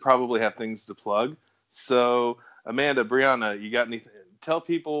guests that probably have things to plug. So Amanda, Brianna, you got anything? Tell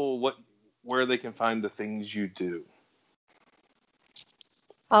people where they can find the things you do.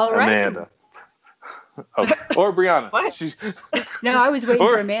 All right. Amanda. Or Brianna. No, I was waiting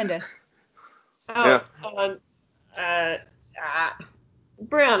for Amanda. Oh,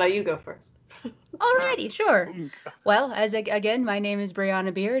 Brianna, you go first. Alrighty, sure. Well, again, my name is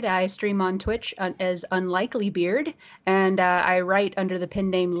Brianna Beard. I stream on Twitch as Unlikely Beard, and I write under the pen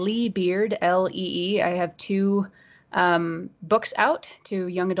name Lee Beard, Lee. I have 2 books out, 2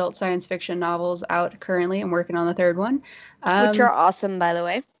 young adult science fiction novels out currently. I'm working on the 3rd one. Which are awesome, by the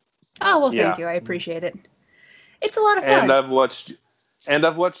way. Oh, well, thank you. I appreciate it. It's a lot of fun. And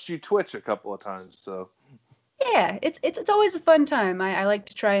I've watched you Twitch a couple of times, so. Yeah, it's always a fun time. I like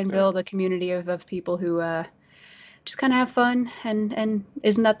to try and build a community of people who just kind of have fun, and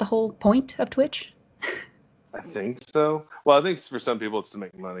isn't that the whole point of Twitch? I think so. Well, I think for some people it's to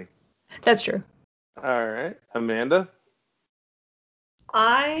make money. That's true. All right, Amanda?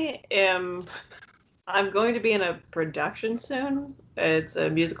 I'm going to be in a production soon. It's a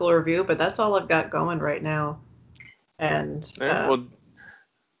musical review, but that's all I've got going right now. And do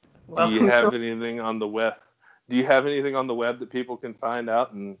you have anything on the web? Do you have anything on the web that people can find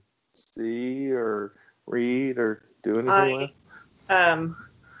out and see or read or do anything with?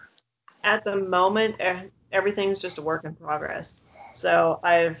 At the moment, everything's just a work in progress. So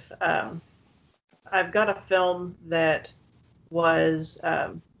I've got a film that was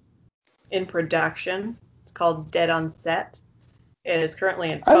in production. It's called Dead on Set. It is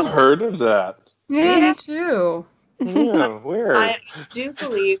currently in I've heard of that. Yeah, me too. Yeah, where? I do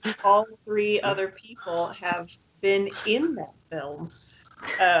believe all 3 other people have been in that film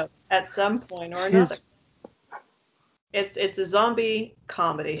at some point or another. It's a zombie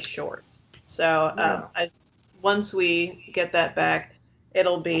comedy short. So once we get that back,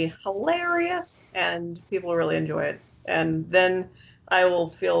 it'll be hilarious and people will really enjoy it. And then I will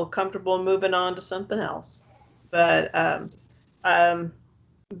feel comfortable moving on to something else. But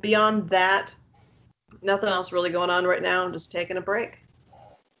beyond that, nothing else really going on right now. I'm just taking a break.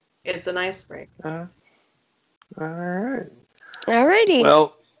 It's a nice break. All right. Alrighty.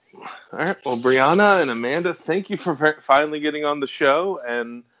 Well, all right. Well, Brianna and Amanda, thank you for finally getting on the show,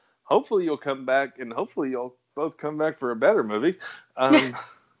 and hopefully you'll come back, and hopefully you'll both come back for a better movie.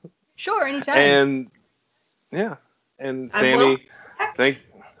 Sure, anytime. And yeah, and Sammy,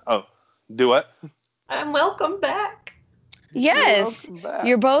 do what? I'm welcome back. Yes,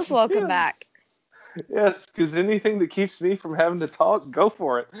 you're both welcome back. Yes, because anything that keeps me from having to talk, go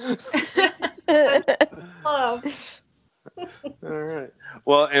for it. Love. All right.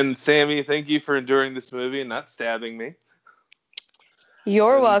 Well, and Sammy, thank you for enduring this movie and not stabbing me.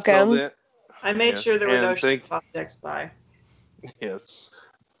 You're welcome. I made sure there were no sharp objects by. Yes.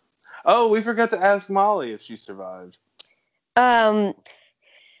 Oh, we forgot to ask Molly if she survived.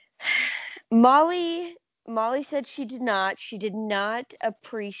 Molly said she did not. She did not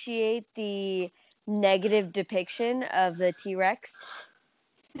appreciate the negative depiction of the T-Rex.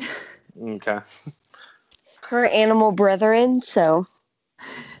 Okay. Her animal brethren, so.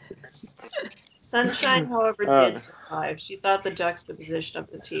 Sunshine, however, did survive. She thought the juxtaposition of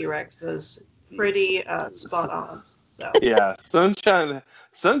the T-Rex was pretty spot on. So Yeah,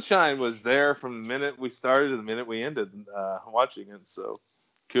 Sunshine was there from the minute we started to the minute we ended watching it. So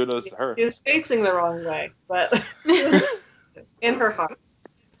kudos to her. She was facing the wrong way, but in her heart.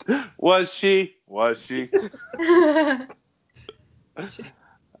 Was she?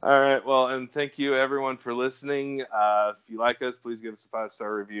 All right. Well, and thank you everyone for listening. If you like us, please give us a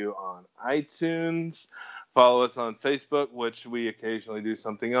 5-star review on iTunes. Follow us on Facebook, which we occasionally do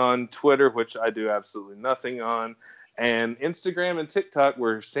something on. Twitter, which I do absolutely nothing on. And Instagram and TikTok,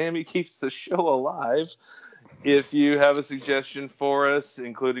 where Sammy keeps the show alive. If you have a suggestion for us,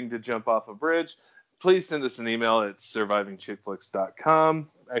 including to jump off a bridge, please send us an email at survivingchickflicks.com.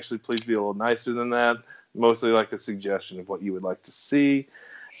 Actually, please be a little nicer than that. Mostly like a suggestion of what you would like to see.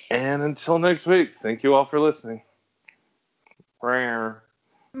 And until next week, thank you all for listening. Bye.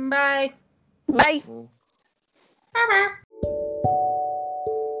 Bye.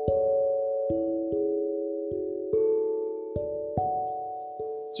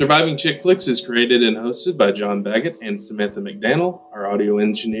 Surviving Chick Flicks is created and hosted by John Baggett and Samantha McDaniel. Our audio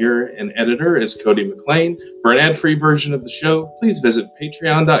engineer and editor is Cody McLean. For an ad-free version of the show, please visit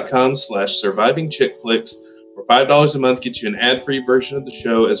patreon.com/survivingchickflicks, where $5 a month gets you an ad-free version of the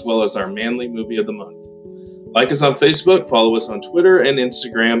show as well as our manly movie of the month. Like us on Facebook, follow us on Twitter and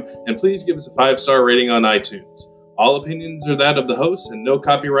Instagram, and please give us a 5-star rating on iTunes. All opinions are that of the host, and no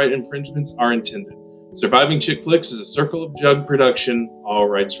copyright infringements are intended. Surviving Chick Flicks is a Circle of Jug production, all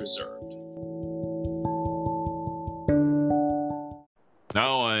rights reserved.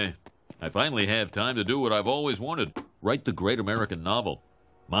 Now I finally have time to do what I've always wanted, write the great American novel.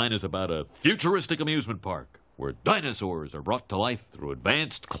 Mine is about a futuristic amusement park where dinosaurs are brought to life through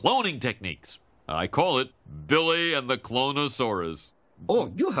advanced cloning techniques. I call it Billy and the Clonosaurus.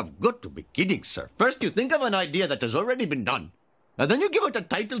 Oh, you have got to be kidding, sir. First you think of an idea that has already been done, and then you give it a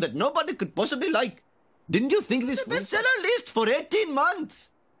title that nobody could possibly like. Didn't you think this bestseller list for 18 months?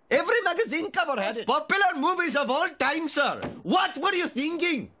 Every magazine cover had it. Popular movies of all time, sir. What were you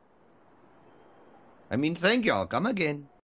thinking? I mean, thank you. I'll come again.